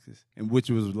of practice, and which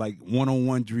was like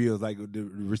one-on-one drills. Like the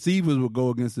receivers would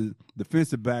go against the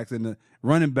defensive backs, and the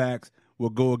running backs will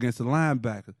go against the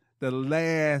linebackers. The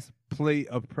last play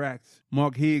of practice,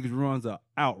 Mark Higgs runs a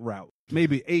out route,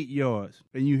 maybe 8 yards,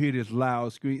 and you hear this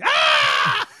loud scream.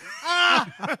 Ah!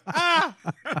 Ah! Ah!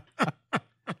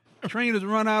 Trainers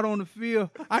run out on the field.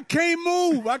 I can't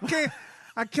move. I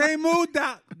can't move,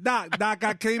 Doc. Doc,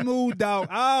 I can't move, Doc.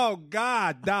 Oh,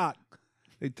 God, Doc.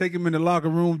 They take him in the locker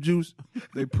room, Juice.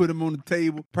 They put him on the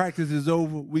table. Practice is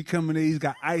over. We come in there. He's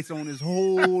got ice on his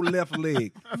whole left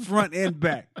leg, front and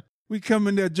back. We come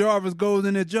in there. Jarvis goes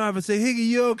in there. Jarvis say, Higgy,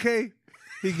 you okay?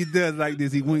 Higgy does like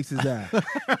this. He winks his eye.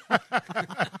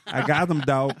 I got him,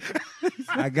 dog.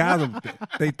 I got him.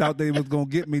 They thought they was going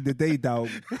to get me today, dog.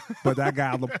 But I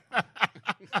got him.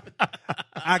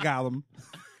 I got him.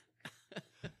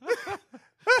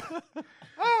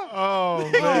 Oh,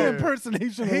 The man.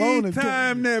 impersonation alone He is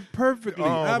timed that perfectly. Oh,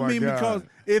 I my mean, God. because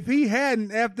if he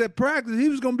hadn't, after that practice, he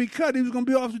was going to be cut. He was going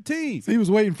to be off the team. He was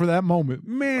waiting for that moment.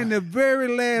 Man, the very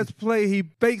last play, he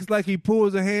fakes like he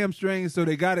pulls a hamstring, so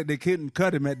they got it. They couldn't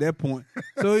cut him at that point.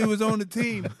 So he was on the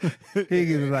team.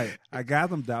 He was like, I got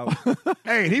him, dog.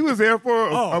 Hey, he was there for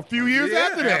a few years yeah,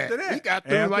 after that. after that. He got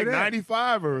through After like that.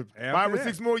 95 or After 5 or that.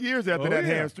 6 more years after that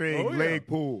yeah. hamstring leg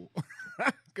pull.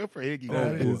 Good for Higgy.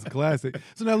 That man. is classic.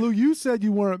 So now, Lou, you said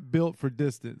you weren't built for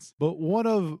distance, but one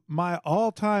of my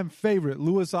all-time favorite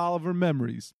Louis Oliver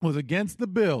memories was against the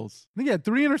Bills. I think he had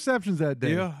 3 interceptions that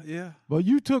day. Yeah. But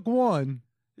you took one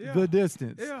Yeah. the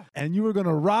distance. Yeah. And you were going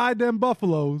to ride them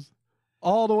Buffaloes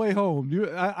all the way home.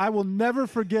 I will never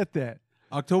forget that.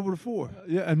 October the 4th.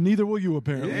 Yeah, and neither will you,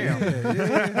 apparently. Yeah.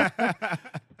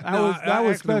 That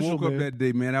was special, woke up that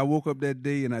day, man. I woke up that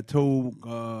day and I told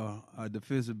our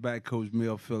defensive back coach,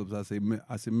 Mel Phillips, I said, Mel,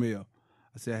 I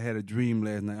had a dream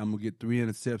last night. I'm going to get 3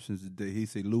 interceptions today. He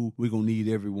said, Lou, we're going to need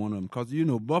every one of them. Because,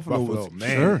 Buffalo was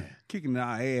kicking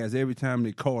our ass every time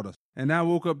they caught us. And I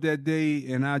woke up that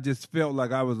day and I just felt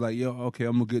like I was like, yo, okay,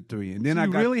 I'm going to get 3. And then so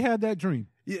you really had that dream?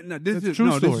 Yeah, this is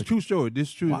true story. This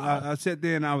is true. Wow. I sat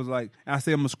there and I was like, I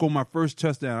said I'm gonna score my first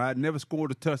touchdown. I had never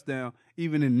scored a touchdown,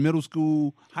 even in middle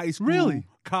school, high school,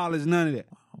 college, none of that.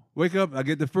 Wow. Wake up, I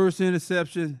get the first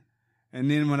interception, and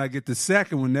then when I get the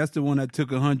second one, that's the one that took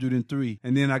 103.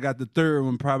 And then I got the third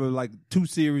one, probably like 2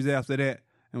 series after that,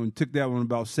 and we took that one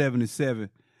about 77.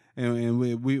 And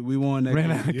we won that. Ran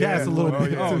out of gas a little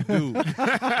bit. Oh, dude.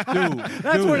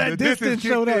 That's where that distance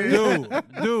showed up.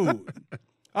 Dude.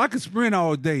 I could sprint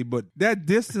all day, but that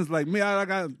distance, like me, I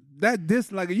got that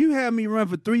distance. Like if you have me run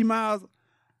for 3 miles,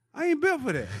 I ain't built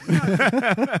for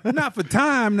that. Not for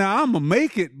time. Now I'm gonna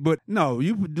make it, but no,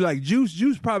 you like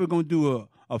Juice probably gonna do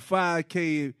a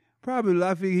 5K. Probably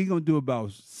I think he gonna do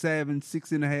about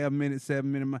 6.5 minutes, 7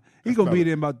 minutes. He gonna be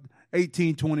there in about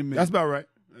 18, 20 minutes. That's about right.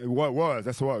 What was?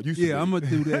 That's what used to be. I'm going to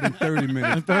do that in 30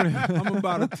 minutes. I'm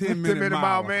about a 10-minute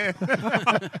mile, man.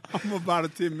 I'm about a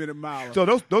 10-minute mile. So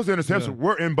those interceptions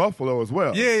were in Buffalo as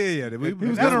well. Yeah. He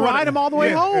was going to ride him all the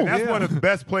way home. And that's one of the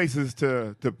best places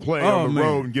to play on the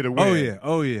road and get a win.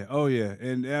 Oh, yeah.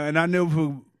 And I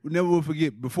never will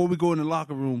forget, before we go in the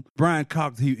locker room, Brian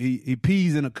Cox, he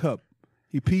pees in a cup.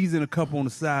 He pees in a cup on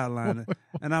the sideline.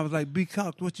 And I was like, B.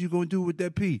 Cox, what you going to do with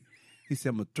that pee? He said,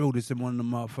 I'm going to throw this in one of the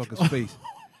motherfuckers' face.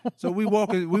 So we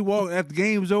walk after the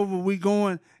game's over, we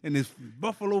going, and this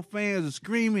Buffalo fans are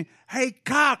screaming, hey,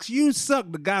 Cox, you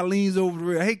suck. The guy leans over the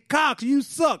rail, hey, Cox, you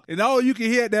suck. And all you can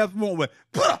hear at that moment,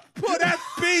 put that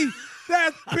pee,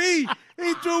 that's pee.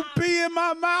 He threw pee in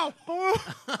my mouth.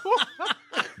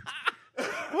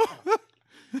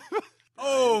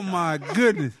 Oh, my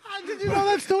goodness. Did you know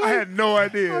that story? I had no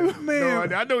idea. Oh, man. No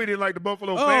idea. I know he didn't like the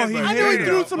Buffalo fans. I knew he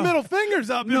threw some middle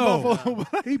fingers up in Buffalo.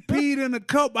 He peed in the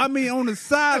cup, on the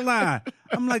sideline.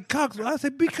 I'm like, Cox, I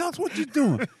said, B. Cox, what you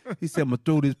doing? He said, I'm going to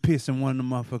throw this piss in one of the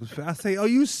mouthfuckers' face. I say, are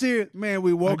you serious? Man,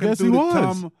 we walking through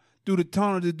the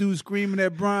tunnel, the dude screaming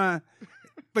at Brian,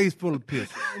 face full of piss.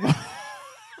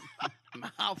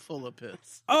 Mouth full of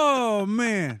piss. Oh,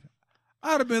 man.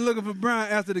 I'd have been looking for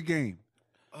Brian after the game.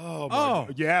 Oh,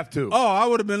 you have to. Oh, I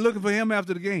would have been looking for him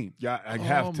after the game. Yeah, I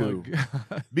have to.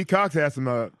 B. Cox had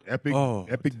some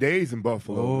epic days in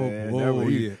Buffalo, man.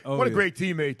 What a great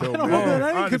teammate, though, man.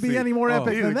 That could be any more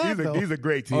epic than that, he's a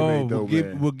great teammate, though,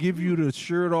 man. We'll give you the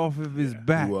shirt off of his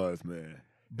back. He was, man.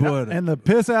 But, and the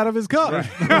piss out of his cup.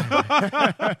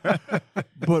 Right.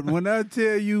 But when I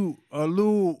tell you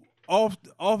Lou off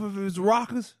of his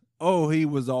rockers, he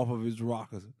was off of his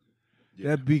rockers.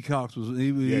 Yeah. That B. Cox was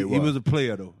he was a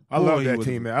player though. I love that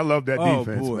team, man. I love that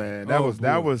defense, man.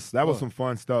 That was some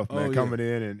fun stuff, man. Coming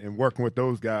in and working with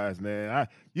those guys, man.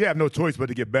 You have no choice but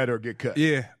to get better or get cut.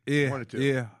 Yeah. One or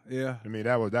two. Yeah. I mean,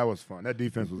 that was fun. That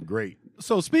defense was great.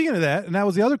 So speaking of that, and that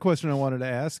was the other question I wanted to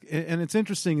ask, and it's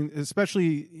interesting,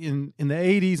 especially in the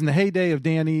 80s, in the heyday of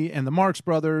Danny and the Marks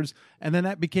brothers, and then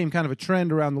that became kind of a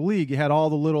trend around the league. You had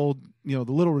all the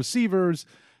little receivers.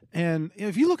 And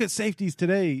if you look at safeties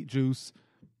today, Juice,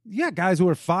 you got guys who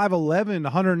are 5'11",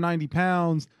 190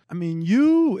 pounds. I mean,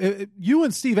 you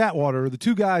and Steve Atwater are the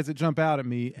two guys that jump out at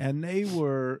me, and they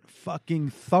were fucking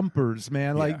thumpers,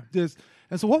 man. Like this.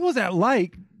 And so what was that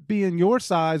like being your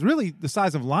size, really the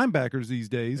size of linebackers these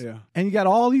days, and you got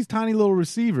all these tiny little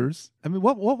receivers? I mean,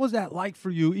 what was that like for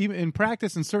you, even in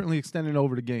practice and certainly extending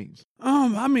over to games?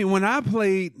 I mean, when I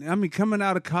played, coming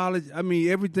out of college,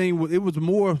 everything, it was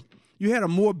more – you had a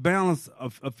more balanced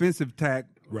offensive attack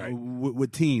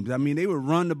with teams. I mean, they would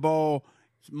run the ball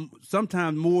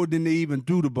sometimes more than they even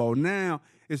threw the ball. Now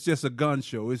it's just a gun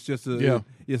show. It's just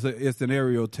it's an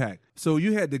aerial attack. So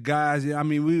you had the guys. I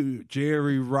mean,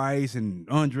 Jerry Rice and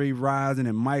Andre Rison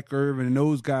and Mike Irvin and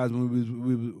those guys when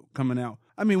we was coming out.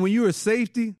 I mean, when you're a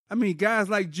safety, guys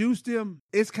like Juice them,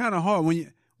 it's kind of hard when you.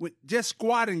 Just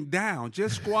squatting down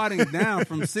from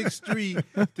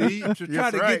 6'3" to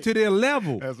try to get to their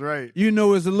level. That's right.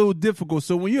 It's a little difficult.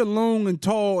 So when you're long and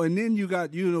tall and then you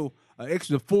got, an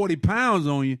extra 40 pounds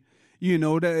on you,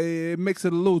 that it makes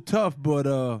it a little tough. But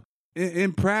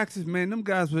in practice, man, them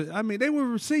guys they were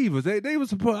receivers. They were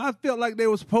I felt like they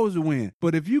were supposed to win.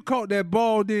 But if you caught that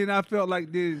ball, then I felt like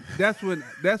that's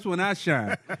when I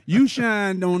shined. You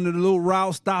shined on the little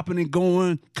route, stopping and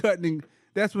going, cutting.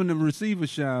 That's when the receiver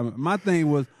shine. My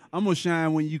thing was, I'm gonna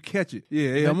shine when you catch it.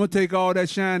 Yeah, I'm gonna take all that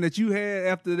shine that you had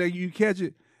after that you catch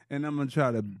it, and I'm gonna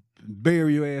try to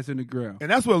bury your ass in the ground.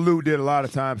 And that's what Lou did a lot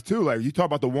of times, too. Like, you talked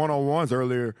about the one-on-ones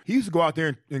earlier. He used to go out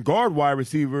there and guard wide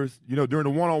receivers, during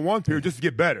the one-on-one period just to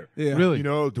get better. Yeah. Really?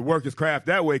 To work his craft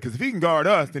that way. Because if he can guard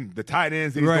us, then the tight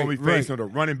ends he's going to be facing or the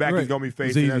running back he's going to be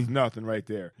facing, that's nothing right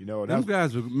there. Them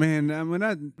guys are, man,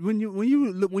 when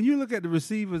you look at the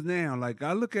receivers now, like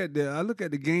I look at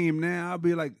the game now, I'll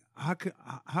be like, how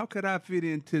could I fit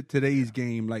into today's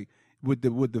game, like with the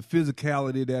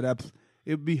physicality that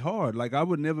it'd be hard. Like I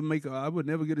would never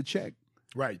get a check.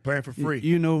 Right, playing for free.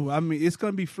 It's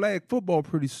going to be flag football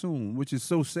pretty soon, which is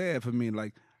so sad for me.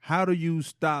 Like, how do you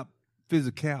stop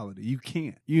physicality? You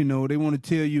can't. They want to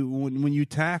tell you when you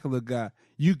tackle a guy,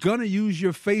 you're going to use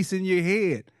your face and your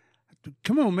head.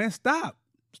 Come on, man, stop.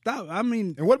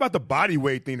 And what about the body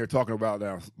weight thing they're talking about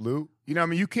now, Lou?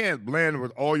 You can't blend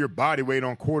with all your body weight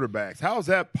on quarterbacks. How is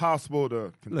that possible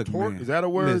to contort? Look, man, is that a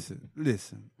word?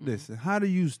 Listen. How do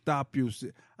you stop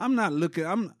yourself?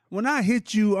 When I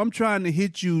hit you, I'm trying to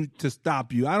hit you to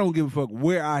stop you. I don't give a fuck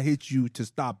where I hit you to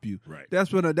stop you. Right.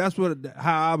 That's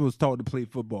how I was taught to play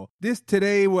football. This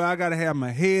today where I got to have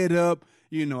my head up.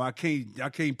 I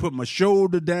can't put my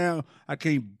shoulder down. I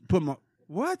can't put my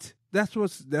what? That's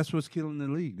what's killing the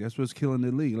league. That's what's killing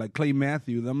the league. Like Clay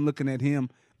Matthews, I'm looking at him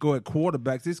go at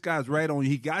quarterbacks. This guy's right on you.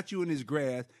 He got you in his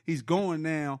grass. He's going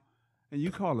now, and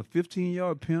you call a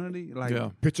 15-yard penalty?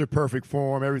 Picture perfect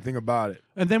form, everything about it.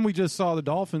 And then we just saw the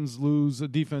Dolphins lose a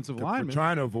defensive lineman.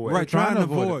 Trying to avoid. Right, trying to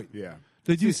avoid. Yeah.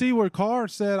 Did you see where Carr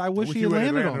said, "I wish he had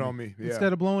landed on me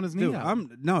instead of blowing his knee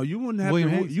out"? You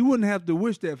wouldn't have to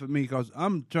wish that for me because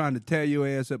I'm trying to tear your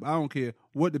ass up. I don't care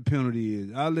what the penalty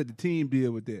is. I'll let the team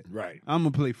deal with that. Right. I'm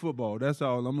gonna play football. That's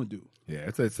all I'm gonna do. Yeah,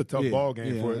 it's a tough ball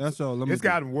game for us. That's all. It's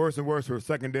gotten worse and worse for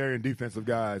secondary and defensive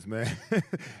guys, man.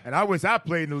 And I wish I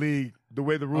played in the league the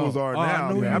way the rules are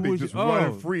now. Man. I'd be just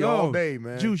running free all day,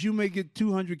 man. Juice, you may get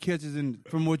 200 catches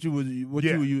from what you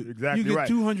exactly. You get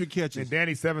 200 catches. And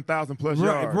Danny 7,000 plus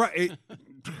yards. Right.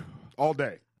 All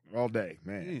day,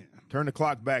 man. Yeah. Turn the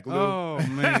clock back, Lou. Oh,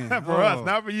 man. For us,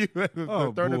 not for you.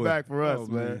 Turn it back for us,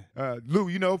 man. Lou,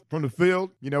 from the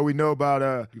field, we know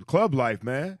about club life,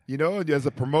 man. As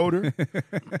a promoter.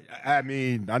 I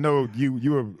know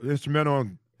you were instrumental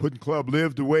in putting Club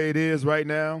Live the way it is right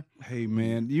now. Hey,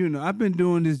 man, I've been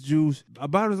doing this, Juice,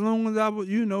 about as long as I was,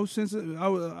 since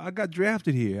I got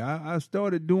drafted here. I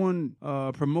started doing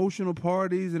promotional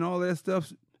parties and all that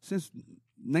stuff since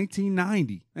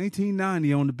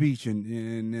 1990 on the beach, and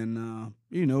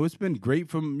it's been great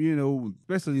from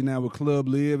especially now with Club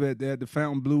Live at the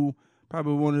Fountain Blue,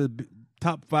 probably one of the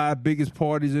top 5 biggest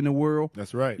parties in the world.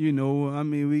 That's right.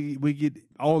 We get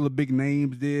all the big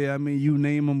names there. You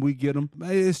name them, we get them.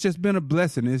 It's just been a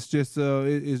blessing. It's just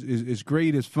it's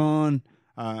great. It's fun.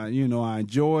 I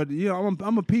enjoy it.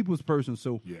 I'm a people's person,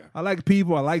 so yeah. I like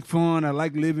people. I like fun. I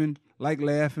like living. Like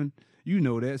laughing.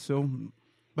 That. So.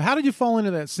 But how did you fall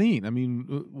into that scene?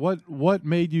 What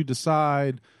made you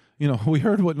decide? We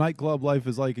heard what nightclub life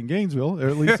is like in Gainesville, or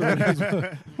at least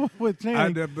with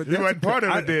Channing. But you wasn't part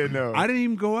of it then, though. I didn't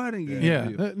even go out in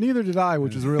Gainesville. Yeah, neither did I,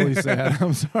 which is really sad.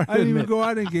 I'm sorry. I didn't even go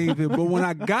out in Gainesville. But when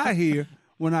I got here,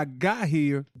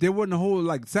 there wasn't a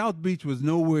whole South Beach was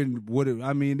nowhere.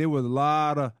 There was a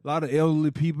lot of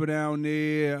elderly people down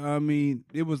there.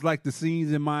 It was like the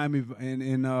scenes in Miami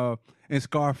and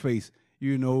Scarface.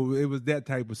 It was that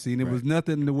type of scene. It was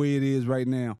nothing the way it is right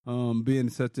now, being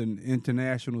such an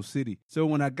international city. So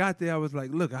when I got there, I was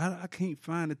like, look, I can't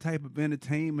find the type of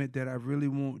entertainment that I really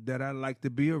want, that I like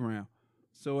to be around.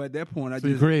 So at that point,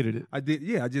 you created it. I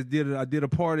did, I just did it. I did a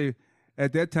party.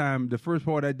 At that time, the first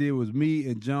party I did was me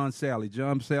and John Sally.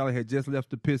 John Sally had just left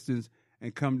the Pistons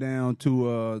and come down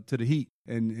to the Heat.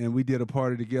 And we did a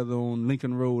party together on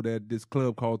Lincoln Road at this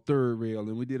club called Third Rail,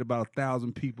 and we did about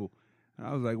 1,000 people.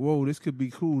 I was like, whoa, this could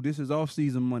be cool. This is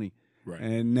off-season money. Right.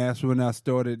 And that's when I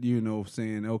started,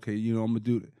 saying, okay, I'm going to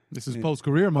do it. This is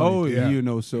post-career money. Oh,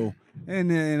 yeah. So.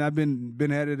 And I've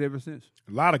been at it ever since.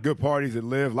 A lot of good parties at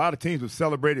Live. A lot of teams have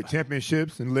celebrated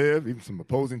championships in Live, even some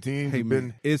opposing teams. Hey,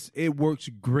 man, it works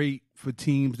great for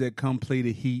teams that come play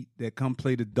the Heat, that come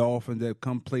play the Dolphins, that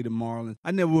come play the Marlins. I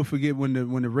never will forget when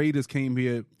the Raiders came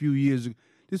here a few years ago.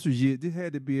 This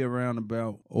had to be around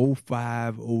about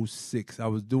 05, 06. I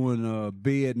was doing a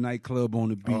Bed nightclub on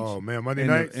the beach. Oh, man, Monday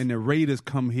nights? And the Raiders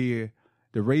come here.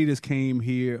 The Raiders came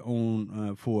here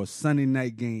on for a Sunday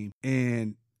night game.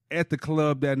 And at the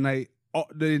club that night,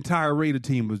 the entire Raider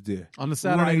team was there. On the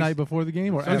Saturday night before the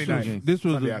game or after the game? This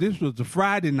was the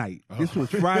Friday night. This was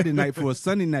Friday night for a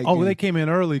Sunday night game. They came in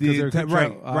early because they're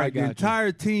right. The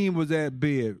entire team was at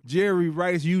bed. Jerry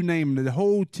Rice, you name it, the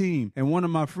whole team. And one of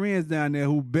my friends down there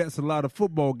who bets a lot of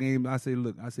football games, I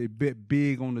say, bet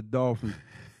big on the Dolphins.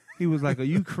 He was like, are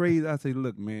you crazy? I say,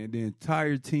 look, man, the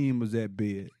entire team was at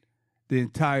bed. The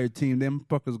entire team, them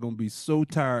fuckers going to be so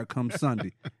tired come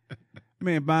Sunday.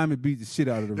 Man, Miami beat the shit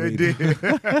out of the Raiders. They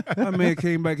did. My man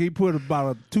came back. He put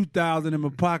about $2,000 in my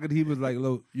pocket. He was like,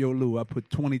 yo, Lou, I put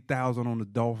 $20,000 on the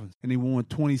Dolphins. And he won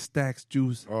 20 stacks,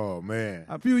 juice. Oh, man.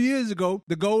 A few years ago,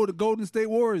 the Golden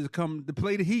State Warriors come to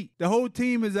play the Heat. The whole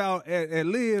team is out at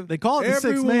Live. They call it the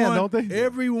sixth man, don't they?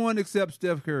 Everyone except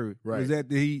Steph Curry was at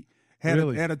the Heat, had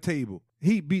a table.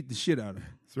 Heat beat the shit out of him.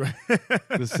 That's right.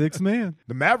 The sixth man.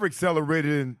 The Mavericks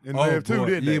celebrated in Live too,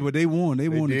 didn't they? Yeah, but they won. They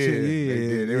won the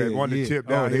chip. Yeah, they won the chip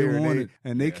down here. They won it.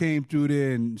 And they came through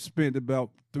there and spent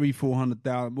about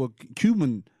 $300,000-$400,000. Well,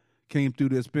 Cuban came through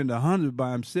there, spent $100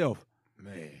 by himself.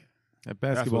 Man. That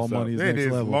basketball money is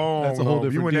next level. Long, that's a whole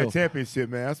different deal. You win deal. that championship,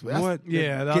 man. That's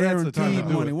guaranteed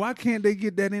money. Why can't they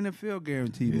get that NFL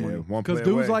guaranteed money? Because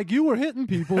dudes like you were hitting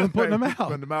people and putting them out.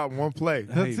 Putting them out in one play.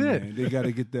 That's it. Man, they got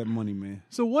to get that money, man.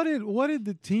 So what did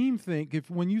the team think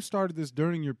when you started this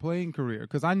during your playing career?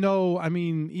 Because I know, I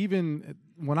mean, even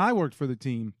when I worked for the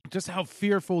team, just how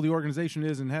fearful the organization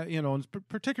is, and and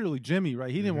particularly Jimmy, right?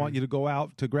 He didn't want you to go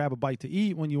out to grab a bite to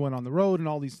eat when you went on the road and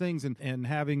all these things, and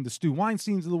having the Stu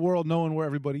Weinsteins of the world knowing where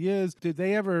everybody is. Did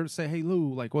they ever say, "Hey,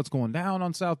 Lou, like what's going down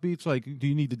on South Beach? Like, do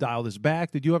you need to dial this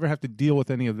back?" Did you ever have to deal with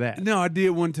any of that? No, I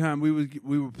did one time. We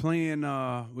were playing.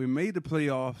 We made the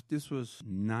playoffs. This was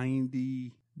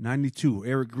 92.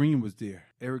 Eric Green was there.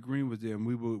 And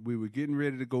we were getting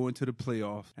ready to go into the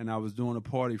playoffs. And I was doing a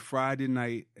party Friday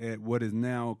night at what is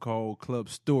now called Club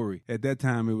Story. At that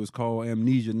time, it was called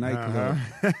Amnesia Nightclub.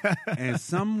 And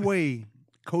some way,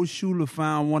 Coach Schuler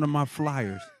found one of my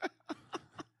flyers.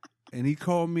 And he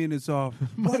called me in his office.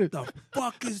 What the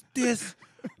fuck is this?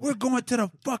 We're going to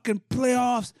the fucking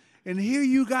playoffs. And here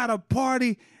you got a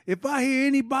party. If I hear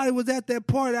anybody was at that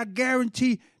party, I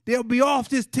guarantee they'll be off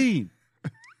this team.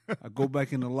 I go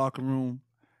back in the locker room.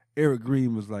 Eric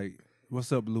Green was like,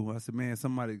 "What's up, Lou?" I said, "Man,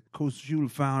 Coach Schuler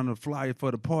found a flyer for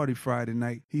the party Friday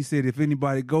night. He said if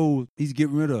anybody goes, he's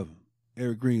getting rid of him."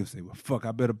 Eric Green said, "Well, fuck,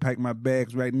 I better pack my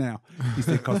bags right now." He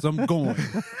said, "Cause I'm going."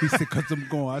 He said, "Cause I'm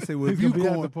going." I said, "Well, if you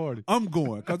going, I'm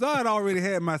going." Cause I had already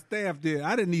had my staff there.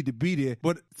 I didn't need to be there.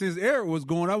 But since Eric was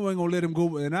going, I wasn't gonna let him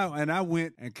go. And I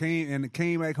went and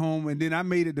came back home. And then I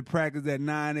made it to practice at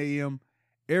 9 a.m.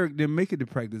 Eric didn't make it to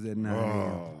practice at 9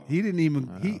 a.m. He didn't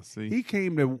even he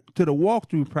came to the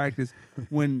walkthrough practice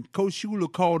when Coach Schuler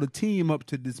called the team up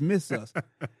to dismiss us.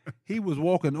 He was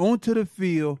walking onto the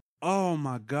field. Oh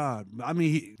my God! I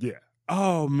mean,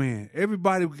 oh man!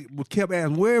 Everybody kept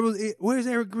asking, "Where's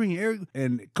Eric Green?"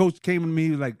 And Coach came to me.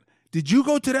 He was like, "Did you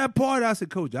go to that party?" I said,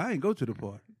 "Coach, I ain't go to the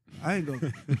party. I ain't go."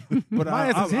 But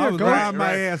I was lying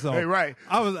my ass off. Hey, right.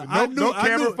 I knew, no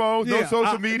camera phones, no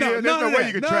social media. There's no way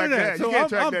you can track that. So you can't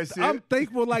track that shit. I'm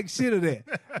thankful like shit of that.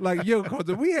 Like, yo, because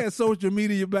if we had social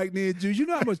media back then, Juice, you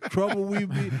know how much trouble we'd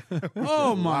be.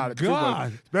 Oh, my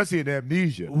God. Especially in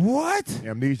Amnesia. What?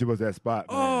 Amnesia was that spot,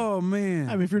 man. Oh, man.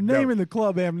 I mean, if you're naming the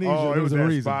club Amnesia, it was a that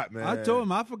reason. Spot, man. I told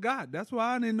him I forgot. That's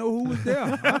why I didn't know who was there.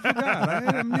 I forgot. I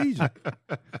had amnesia.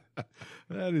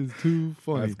 That is too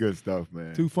funny. That's good stuff,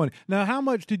 man. Too funny. Now, how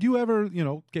much did you ever,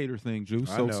 Gator thing, Juice?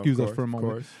 So excuse us for a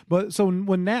moment. Course. But so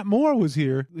when Nat Moore was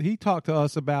here, he talked to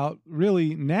us about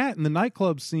really Nat in the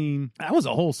nightclub scene. That was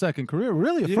a whole second career,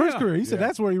 really a first career. He said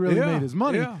that's where he really made his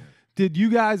money. Yeah. Did you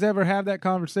guys ever have that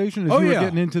conversation as you were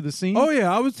getting into the scene? Oh,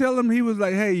 yeah. I was telling him, he was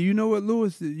like, "Hey, you know what,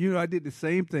 Lewis? I did the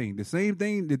same thing.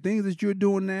 The things that you're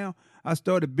doing now. I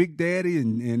started Big Daddy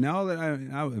and all that.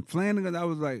 I was Flanagan. I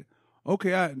was like,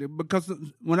 okay, because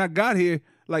when I got here,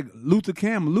 like Luther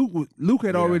Campbell, Luke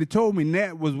had already told me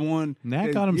Nat was one.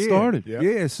 Nat got him started.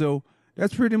 Yeah, so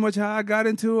that's pretty much how I got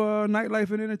into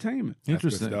nightlife and entertainment.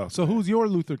 Interesting. Stuff, so who's your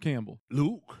Luther Campbell?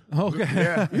 Luke. Okay.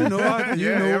 Yeah.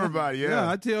 Everybody, yeah.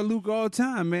 I tell Luke all the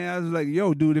time, man. I was like,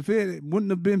 "Yo, dude, if it wouldn't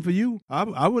have been for you,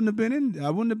 I wouldn't have been in the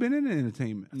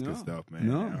entertainment." That's good stuff, man.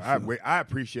 No, I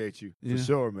appreciate you for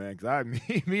sure, man. Because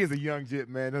me as a young jit,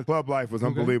 man, the club life was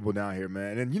unbelievable down here,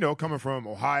 man. And coming from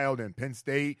Ohio, then Penn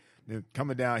State, then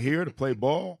coming down here to play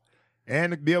ball.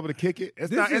 And to be able to kick it,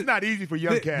 it's not easy for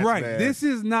young cats, right. man. This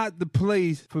is not the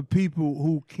place for people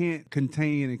who can't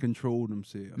contain and control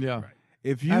themselves. Yeah. Right.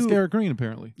 If you ask Eric Green,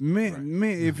 apparently, man,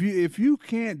 if you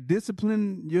can't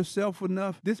discipline yourself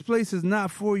enough, this place is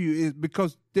not for you. It's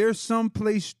because there's some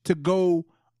place to go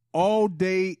all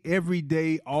day, every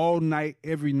day, all night,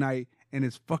 every night. And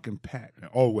it's fucking packed.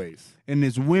 Always. And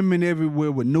there's women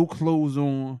everywhere with no clothes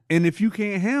on. And if you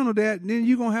can't handle that, then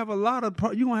you're gonna have a lot of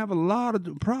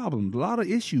problems, a lot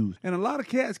of issues, and a lot of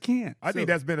cats can't. I think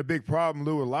that's been a big problem,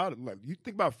 Lou. You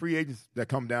think about free agents that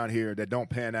come down here that don't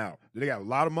pan out. They got a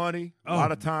lot of money, a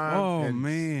lot of time.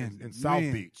 In South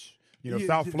Beach.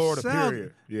 South Florida,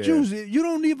 period. Yeah. Juice, you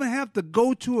don't even have to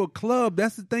go to a club.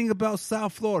 That's the thing about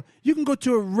South Florida. You can go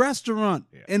to a restaurant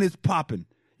and it's popping.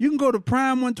 You can go to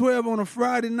Prime 112 on a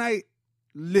Friday night.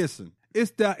 Listen,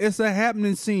 it's a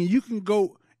happening scene. You can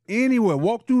go anywhere.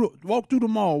 Walk through the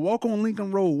mall. Walk on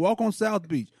Lincoln Road. Walk on South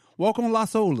Beach. Walk on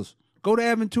Las Olas. Go to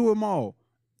Aventura Mall.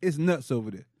 It's nuts over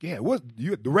there. Yeah,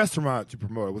 the restaurant you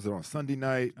promoted, was it on Sunday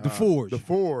night? The Forge. The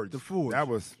Forge. The Forge. That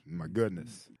was, my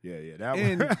goodness. Yeah, that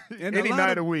was any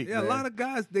night of week. Yeah, man. A lot of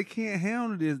guys, they can't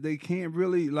handle this. They can't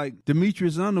really, like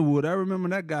Demetrius Underwood. I remember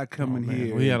that guy coming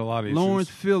here. Well, he had a lot of issues. Lawrence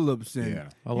Phillips and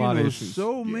a lot of issues.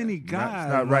 So many guys.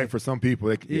 It's not right for some people.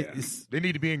 They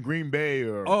need to be in Green Bay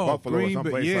or Buffalo or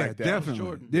someplace like that.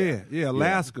 Definitely. Yeah,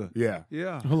 Alaska. Yeah.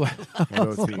 One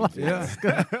of those teams.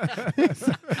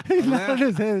 He nodded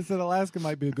his head and said Alaska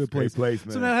might be a good place. Man.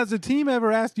 So now, has the team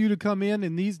ever asked you to come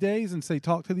in these days and say,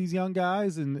 talk to these young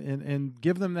guys and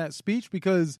give them that speech?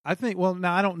 Because I think,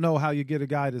 now I don't know how you get a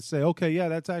guy to say, okay, yeah,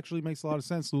 that actually makes a lot of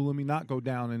sense, Lou. Let me not go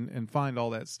down and find all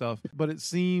that stuff. But it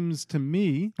seems to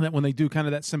me that when they do kind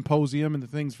of that symposium and the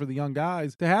things for the young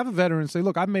guys, to have a veteran say,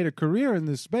 look, I've made a career in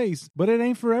this space, but it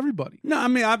ain't for everybody. No, I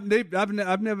mean,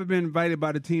 I've never been invited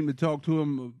by the team to talk to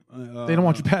them. They don't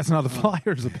want you passing out the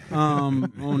flyers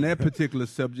on that particular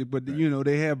subject, but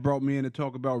they have brought me in to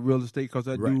talk about real estate because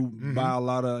I do buy a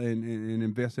lot of and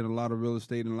invest in a lot of real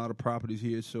estate and a lot of properties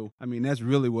here. So I mean, that's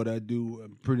really what I do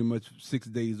pretty much 6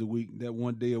 days a week. That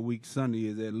one day a week, Sunday,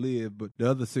 is at Live, but the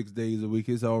other 6 days a week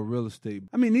is all real estate.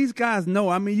 I mean, these guys know.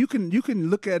 I mean, you can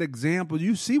look at examples.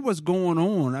 You see what's going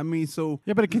on. I mean, so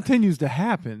yeah, but it continues to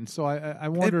happen. So I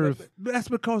wonder if that's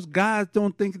because guys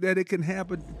don't think that it can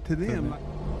happen to them.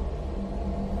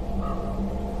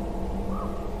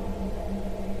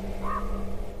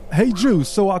 Hey, Juice,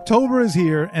 so October is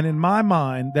here, and in my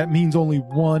mind, that means only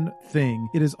one thing.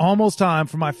 It is almost time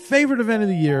for my favorite event of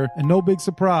the year, and no big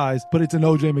surprise, but it's an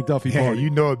O.J. McDuffie party. Yeah, you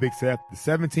know it, Big Seth. The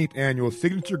 17th annual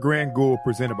Signature Grand Ghoul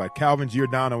presented by Calvin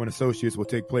Giordano and Associates will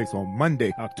take place on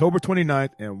Monday, October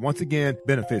 29th, and once again,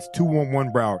 benefits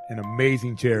 211 Broward, an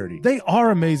amazing charity. They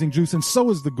are amazing, Juice, and so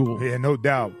is the Ghoul. Yeah, no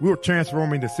doubt. We are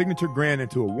transforming the Signature Grand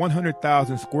into a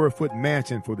 100,000 square foot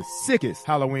mansion for the sickest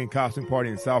Halloween costume party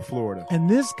in South Florida. And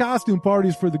this costume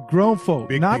parties for the grown folk,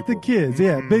 big not people. The kids.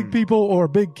 Yeah, big people or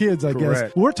big kids, I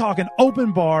guess. We're talking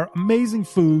open bar, amazing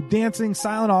food, dancing,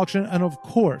 silent auction, and of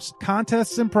course,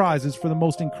 contests and prizes for the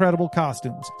most incredible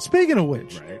costumes. Speaking of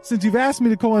which, since you've asked me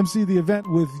to co-MC the event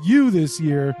with you this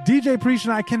year, DJ Preach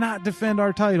and I cannot defend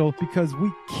our title because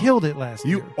we killed it last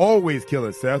year. You always kill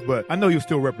it, Seth, but I know you'll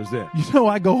still represent. You know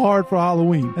I go hard for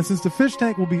Halloween. And since the Fish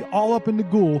Tank will be all up in the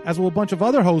Ghoul, as will a bunch of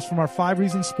other hosts from our 5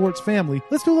 Reasons Sports family,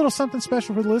 let's do a little something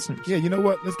special for the listeners. Yeah, you know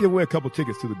what? Let's give away a couple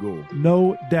tickets to the Ghoul.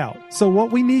 No doubt. So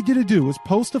what we need you to do is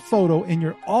post a photo in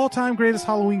your all-time greatest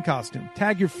Halloween costume.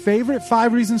 Tag your favorite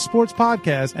 5 Reasons Sports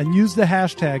podcast and use the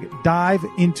hashtag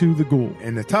 #DiveIntoTheGhoul.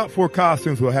 And the top 4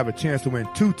 costumes will have a chance to win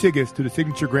 2 tickets to the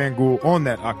Signature Grand Ghoul on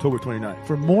that October 29th.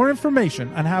 For more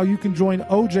information on how you can join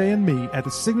OJ and me at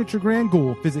the Signature Grand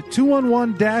Ghoul, visit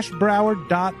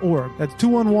 211-Broward.org. That's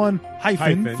 211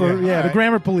 the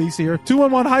grammar police here.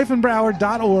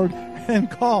 211-Broward.org.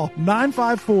 And call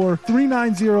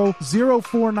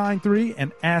 954-390-0493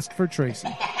 and ask for Tracy.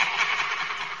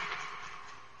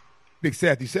 Big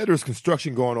Seth, you said there was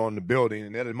construction going on in the building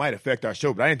and that it might affect our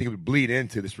show, but I didn't think it would bleed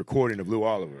into this recording of Lou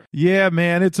Oliver. Yeah,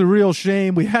 man, it's a real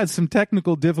shame. We had some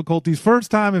technical difficulties. First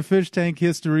time in Fish Tank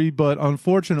history, but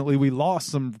unfortunately we lost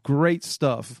some great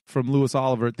stuff from Louis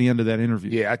Oliver at the end of that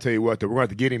interview. Yeah, I tell you what, though, we're going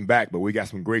to have to get him back, but we got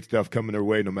some great stuff coming our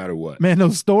way no matter what. Man,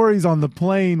 those stories on the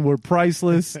plane were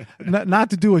priceless.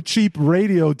 not to do a cheap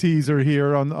radio teaser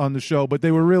here on the show, but they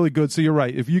were really good. So you're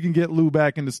right. If you can get Lou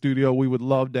back in the studio, we would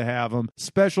love to have him.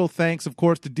 Special thanks, of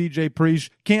course, to DJ Preach.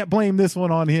 Can't blame this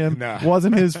one on him. Nah.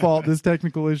 Wasn't his fault. This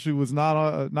technical issue was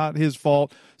not his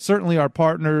fault. Certainly our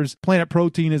partners, Planet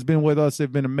Protein, has been with us. They've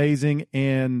been amazing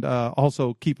and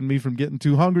also keeping me from getting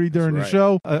too hungry during the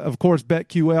show. Of course,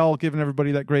 BetQL, giving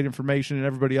everybody that great information and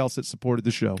everybody else that supported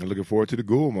the show. I'm looking forward to the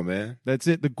Ghoul, my man. That's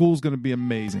it. The Ghoul's going to be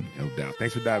amazing. No doubt.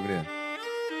 Thanks for diving in.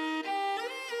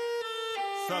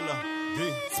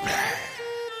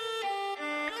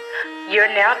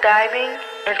 You're now diving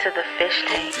into the Fish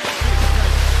Tank.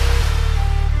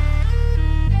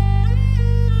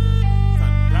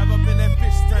 Dive up in that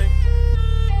fish tank.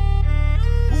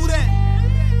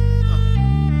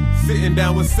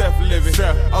 down with Seth Living,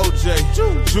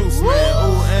 OJ, Juice Man,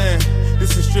 ooh, and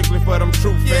this is strictly for them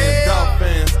true fans, dog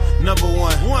fans. Number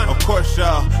one, of course,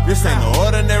 y'all. This ain't no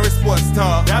ordinary sports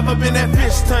talk. Dive up in that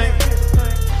fish tank.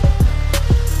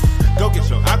 Go get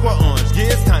your aqua orange.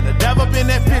 Yeah, it's time to dive up in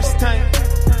that fish tank.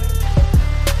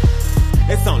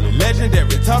 It's only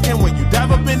legendary talking when you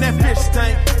dive up in that fish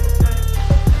tank.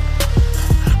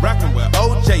 Rockin' with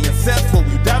OJ and Seth when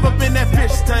you dive up in that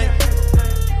fish tank.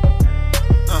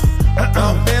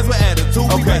 Fans with attitude,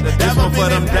 we got to dive up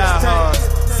in that fish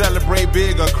tank. Celebrate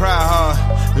big or cry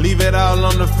hard. Leave it all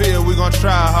on the field, we gon'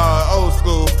 try hard. Old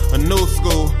school, a new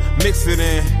school, mix it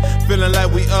in. Feeling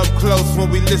like we up close when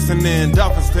we listening.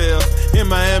 Dolphins tales, in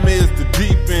Miami is the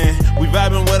deep end. We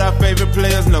vibing with our favorite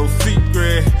players, no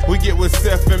secret. We get with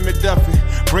Seth and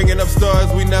McDuffie, bringing up stories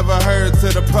we never heard to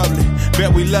the public.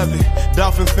 Bet we love it,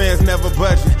 Dolphins fans never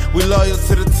budging. We loyal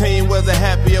to the team, whether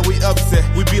happy or we upset.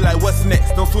 We be like, what's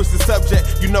next? Don't switch the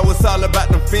subject, you know it's all about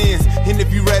them fins. And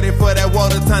if you ready for that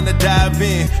water, time to dive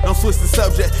in. Don't switch the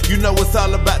subject, you know it's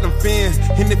all about them fins.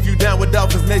 And if you down with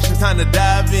Dolphins Nation, time to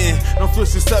dive in. Don't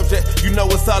switch the subject, you know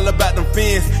it's all about them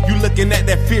fins. You looking at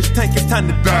that fish tank, it's time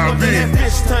to dive in. That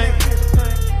fish tank.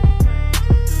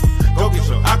 Go get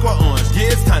your aqua orange,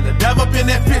 yeah, it's time to dive up in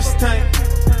that fish tank.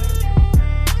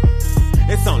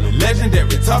 It's only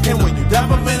legendary talking when you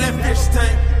dive up in that fish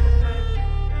tank.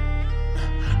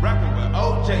 Rockin' with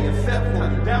OJ and Seth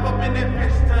when you dive up in that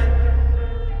fish tank.